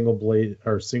using just single blade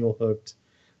or single hooked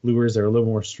lures that are a little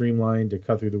more streamlined to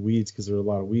cut through the weeds because there are a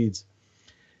lot of weeds.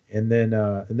 And then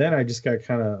I just got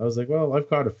I was like, well, I've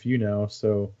caught a few now,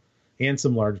 so and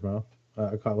some largemouth.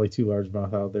 I caught like 2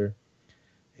 largemouth out there.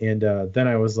 And then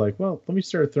I was like, well, let me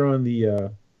start throwing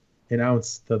an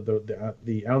ounce,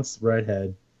 the ounce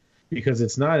redhead, because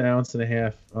it's not an ounce and a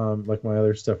half like my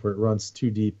other stuff where it runs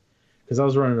too deep. Because I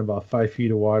was running about 5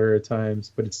 feet of water at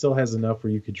times, but it still has enough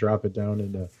where you could drop it down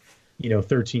into,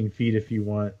 13 feet if you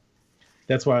want.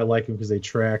 That's why I like them, because they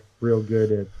track real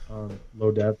good at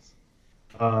low depths.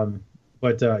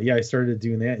 But yeah, I started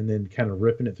doing that and then kind of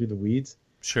ripping it through the weeds.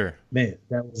 Sure. Man,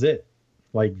 that was it.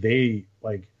 I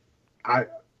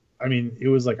mean, it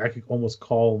was like I could almost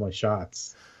call my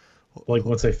shots. Like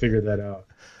once I figured that out.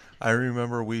 I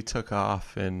remember we took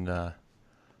off, and I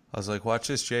was like, watch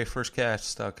this, Jay. First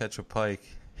cast, I'll catch a pike.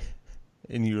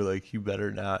 And you were like, you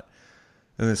better not.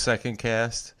 And the second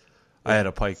cast, I had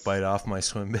a pike bite off my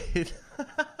swim bait.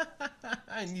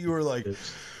 And you were like,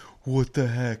 what the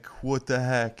heck? What the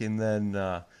heck? And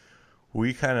then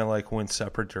we kind of like went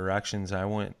separate directions. I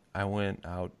went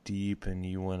out deep, and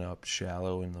you went up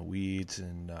shallow in the weeds,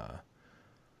 and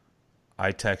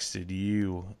I texted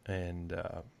you, and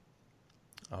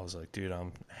I was like, dude,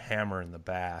 I'm hammering the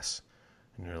bass.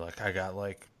 And you're like, I got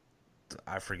like,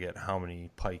 I forget how many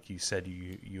pike you said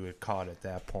you had caught at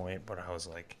that point, but I was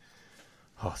like,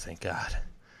 oh, thank God.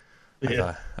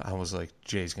 Yeah. I was like,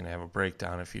 Jay's gonna have a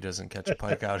breakdown if he doesn't catch a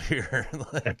pike out here.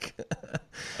 Like,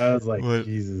 I was like, but,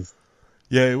 Jesus.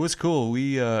 yeah, it was cool.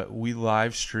 We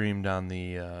live streamed on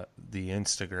the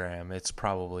Instagram. It's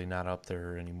probably not up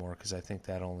there anymore because I think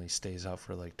that only stays up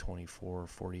for like 24 or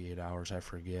 48 hours. I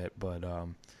forget, but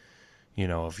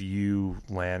of you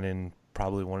landing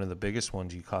probably one of the biggest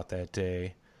ones you caught that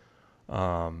day.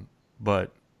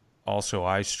 But also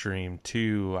I streamed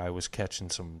too. I was catching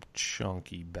some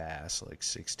chunky bass, like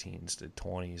 16s to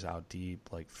 20s out deep,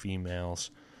 like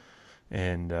females,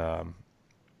 and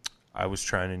I was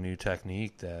trying a new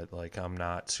technique that like I'm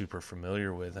not super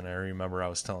familiar with, and I remember I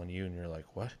was telling you, and you're like,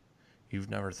 "What? You've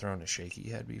never thrown a shaky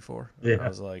head before?" Yeah. And I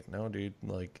was like, "No, dude.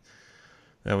 Like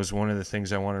that was one of the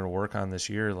things I wanted to work on this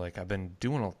year. Like I've been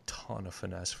doing a ton of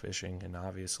finesse fishing, and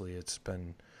obviously it's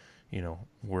been,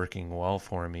 working well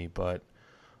for me. But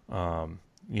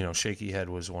shaky head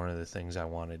was one of the things I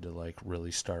wanted to like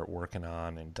really start working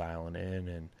on and dialing in.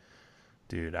 And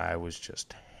dude, I was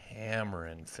just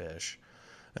hammering fish."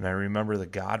 And I remember the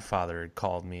Godfather had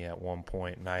called me at one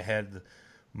point, and I had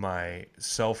my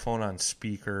cell phone on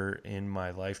speaker in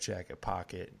my life jacket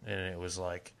pocket, and it was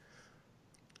like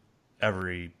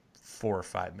every 4 or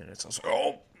 5 minutes, I was like,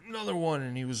 oh, another one.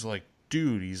 And he was like,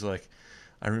 dude, he's like,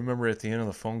 I remember at the end of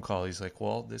the phone call, he's like,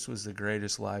 well, this was the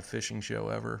greatest live fishing show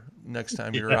ever. Next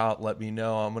time you're out, let me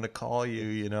know. I'm going to call you,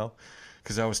 you know,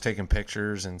 because I was taking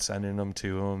pictures and sending them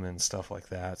to him and stuff like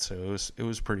that. So it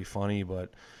was pretty funny.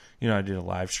 But, you know, I did a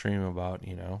live stream about,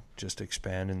 you know, just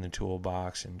expanding the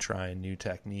toolbox and trying new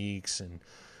techniques and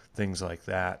things like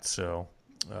that. So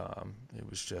it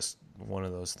was just one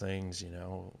of those things, you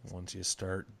know, once you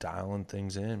start dialing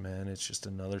things in, man, it's just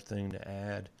another thing to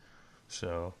add.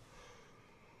 So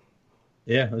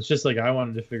Yeah, it's just like I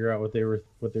wanted to figure out what they were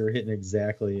hitting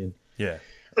exactly, and yeah,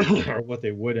 or what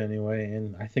they would anyway.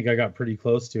 And I think I got pretty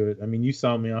close to it. I mean, you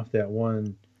saw me off that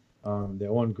one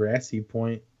grassy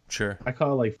point. sure. I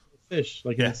caught like 4 fish,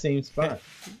 like in the same spot.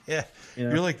 Yeah. You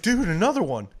know? You're like, dude, another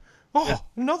one. Oh, Yeah.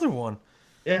 another one.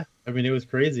 Yeah, I mean, it was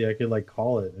crazy. I could like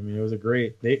call it. I mean, it was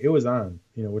it was on,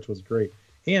 you know, which was great,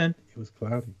 and it was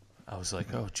cloudy. I was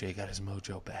like, oh, Jay got his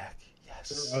mojo back.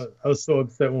 Yes. I was so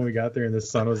upset when we got there and the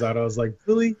sun was out. I was like,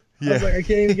 really? Yeah. I was like, I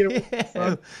can't even get away from the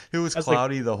sun. It was I was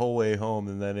cloudy the whole way home,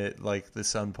 and then it like the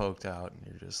sun poked out, and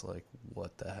you're just like,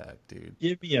 what the heck, dude?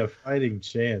 Give me a fighting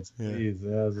chance, Yeah. please. I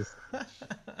was just,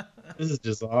 this is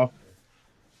just awful.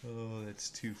 Oh,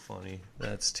 that's too funny.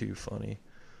 That's too funny.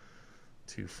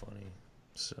 Too funny.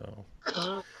 So,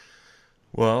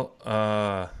 well,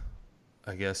 I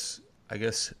guess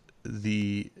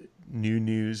the new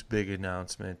news, big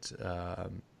announcement.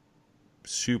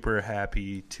 Super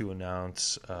happy to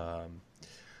announce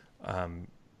I'm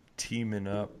teaming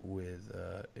up with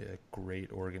a great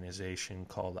organization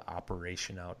called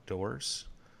Operation Outdoors,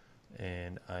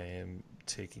 and I am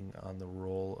taking on the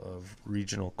role of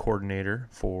regional coordinator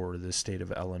for the state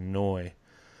of Illinois.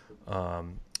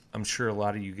 I'm sure a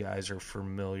lot of you guys are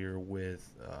familiar with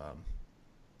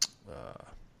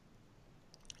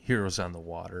Heroes on the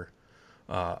Water.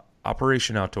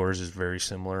 Operation Outdoors is very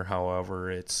similar. However,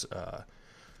 it's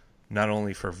not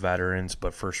only for veterans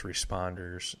but first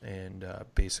responders. And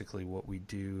basically what we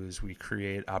do is we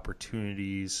create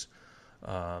opportunities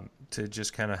to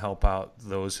just kind of help out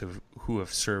those who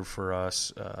have served for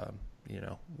us, you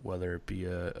know, whether it be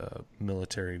a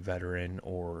military veteran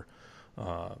or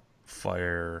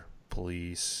fire,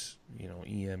 police, you know,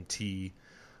 EMT,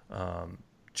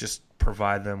 just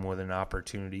provide them with an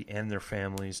opportunity and their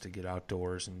families to get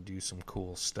outdoors and do some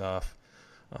cool stuff.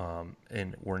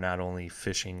 And we're not only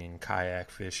fishing and kayak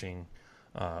fishing,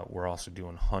 we're also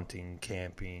doing hunting,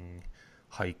 camping,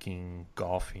 hiking,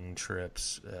 golfing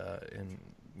trips, and,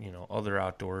 you know, other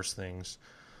outdoors things,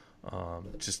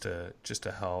 just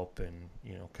to help and,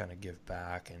 you know, kind of give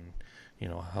back and, you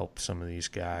know, help some of these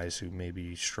guys who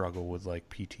maybe struggle with like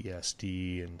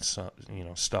PTSD and some, you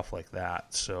know, stuff like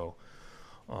that. So,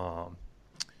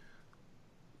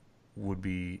 would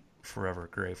be forever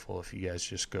grateful if you guys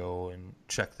just go and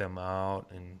check them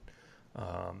out. And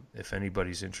if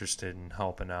anybody's interested in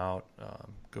helping out,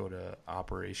 go to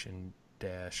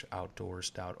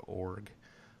operation-outdoors.org.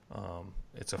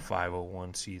 It's a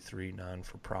 501c3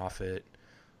 non-for-profit.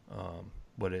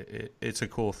 But it's a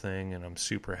cool thing, and I'm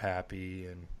super happy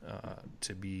and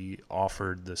to be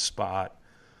offered the spot.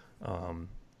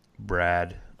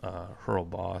 Brad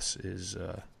Hurlboss is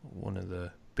one of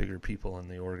the bigger people in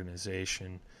the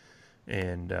organization,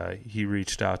 and he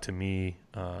reached out to me.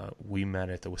 We met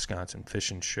at the Wisconsin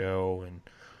Fishing Show, and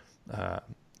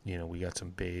you know, we got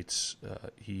some baits.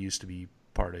 He used to be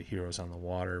part of Heroes on the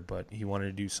Water, but he wanted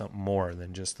to do something more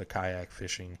than just the kayak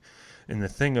fishing. And the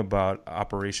thing about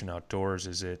Operation Outdoors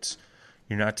is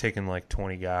you're not taking like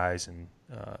 20 guys and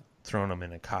throwing them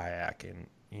in a kayak and,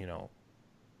 you know,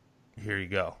 here you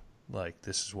go. Like,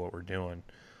 this is what we're doing.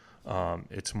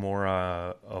 It's more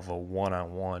of a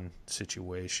one-on-one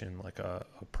situation, like a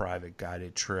private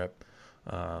guided trip.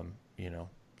 You know,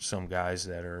 some guys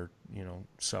that are, you know,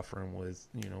 suffering with,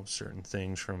 you know, certain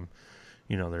things from,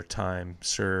 you know, their time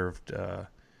served,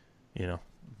 you know,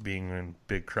 being in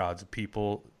big crowds of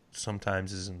people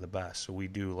sometimes isn't the best. So we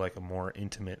do like a more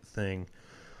intimate thing.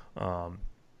 If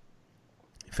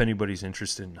anybody's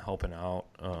interested in helping out,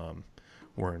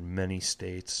 we're in many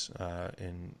states,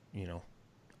 and, you know,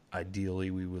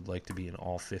 ideally we would like to be in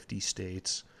all 50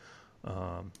 states.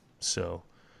 So,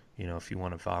 you know, if you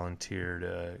want to volunteer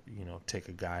to, you know, take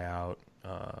a guy out,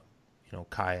 you know,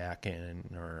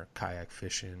 kayaking or kayak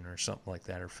fishing or something like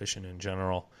that, or fishing in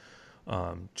general,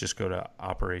 just go to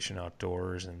Operation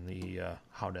Outdoors and the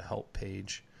How to Help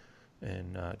page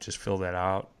and just fill that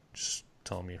out. Just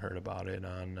tell them you heard about it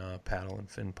on Paddle and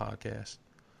Fin podcast.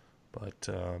 But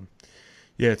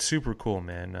yeah, it's super cool,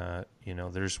 man. You know,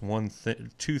 there's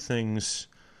two things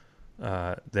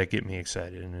that get me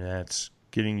excited, and that's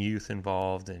getting youth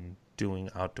involved and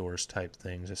doing outdoors type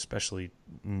things, especially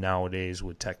nowadays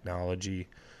with technology.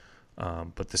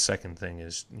 But the second thing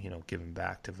is, giving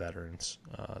back to veterans,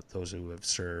 those who have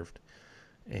served.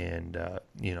 And,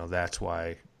 that's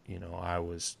why, I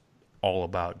was all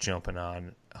about jumping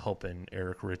on helping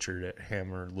Eric Richard at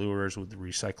Hammer Lures with the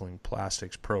recycling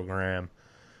plastics program.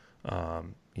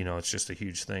 It's just a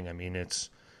huge thing. I mean, it's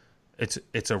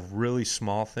a really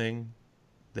small thing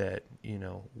that,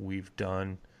 we've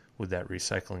done with that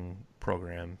recycling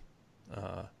program,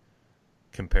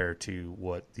 compared to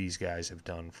what these guys have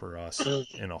done for us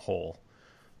in a whole.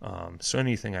 So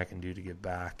anything I can do to give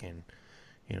back. And,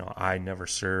 I never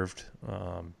served.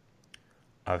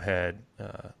 I've had,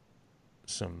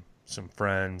 some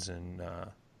friends and,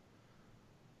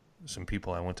 some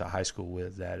people I went to high school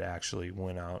with that actually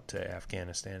went out to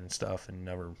Afghanistan and stuff and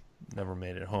never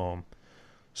made it home.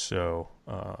 So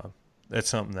that's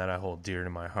something that I hold dear to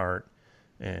my heart,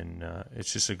 and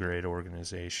it's just a great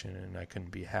organization, and I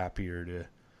couldn't be happier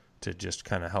to just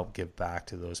kind of help give back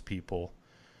to those people.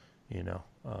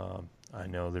 I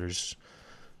know there's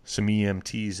some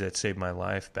EMTs that saved my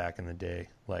life back in the day.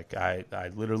 Like I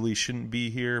literally shouldn't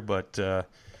be here, but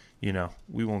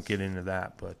we won't get into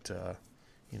that, but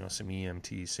some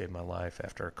EMTs saved my life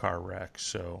after a car wreck.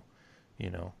 So,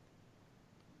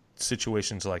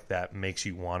 situations like that makes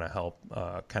you want to help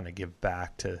kind of give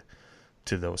back to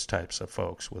those types of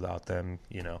folks. Without them,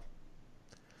 you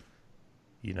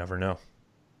never know.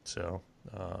 So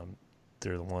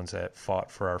they're the ones that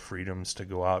fought for our freedoms to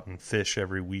go out and fish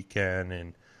every weekend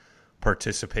and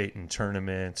participate in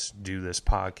tournaments, do this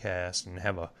podcast, and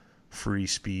have a free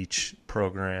speech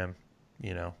program,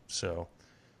 So,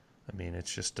 I mean,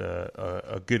 it's just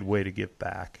a good way to give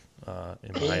back,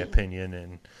 in my opinion,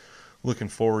 and looking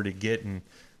forward to getting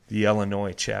the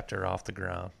Illinois chapter off the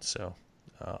ground. So,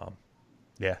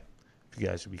 if you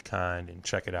guys would be kind and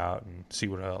check it out and see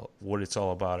what it's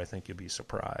all about, I think you'll be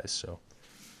surprised. So,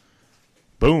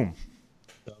 boom.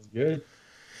 Sounds good.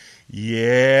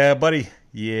 Yeah, buddy.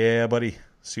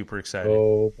 Super excited.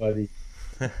 Oh, buddy.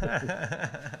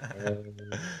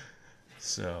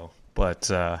 So, but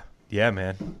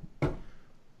man,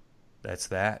 that's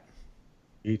that.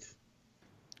 Eat.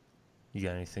 You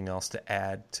got anything else to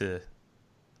add to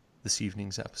this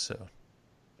evening's episode?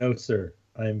 No, sir.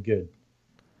 I am good.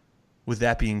 With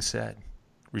that being said,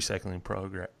 recycling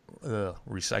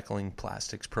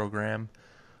plastics program.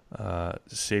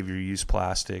 Save your used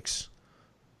plastics.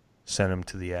 Send them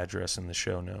to the address in the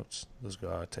show notes. Those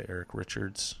go out to Eric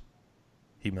Richards.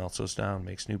 He melts those down,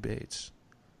 makes new baits.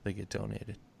 They get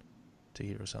donated to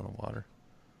Heroes on the Water.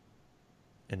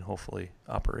 And hopefully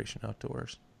Operation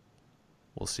Outdoors.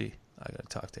 We'll see. I got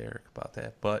to talk to Eric about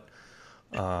that. But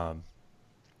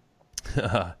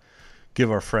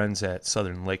give our friends at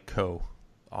Southern Lake Co.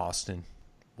 Austin,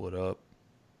 what up?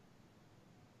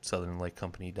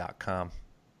 SouthernLakeCompany.com.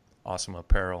 Awesome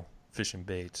apparel, fishing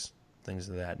baits, things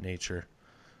of that nature.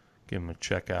 Give them a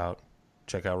check out.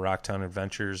 Check out Rocktown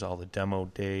Adventures. All the demo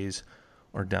days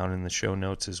are down in the show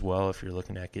notes as well if you're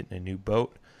looking at getting a new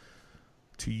boat.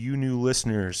 To you new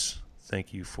listeners,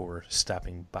 thank you for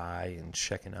stopping by and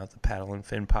checking out the Paddle and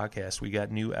Fin podcast. We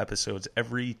got new episodes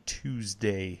every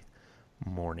Tuesday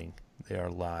morning. They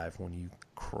are live when you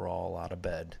crawl out of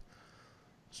bed.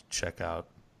 So check out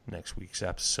next week's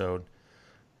episode.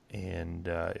 And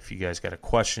if you guys got a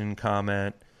question,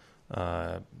 comment,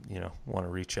 want to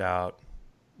reach out,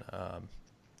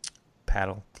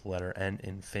 paddle, the letter N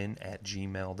in fin at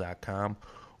gmail.com,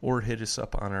 or hit us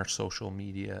up on our social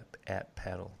media at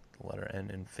paddle, the letter N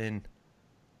in fin,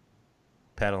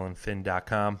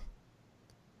 paddleandfin.com.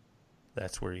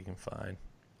 That's where you can find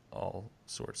all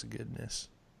sorts of goodness.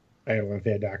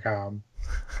 Paddleandfin.com.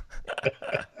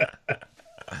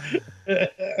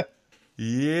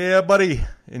 Yeah, buddy.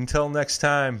 Until next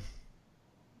time,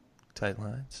 tight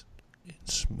lines and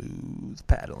smooth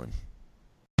paddling.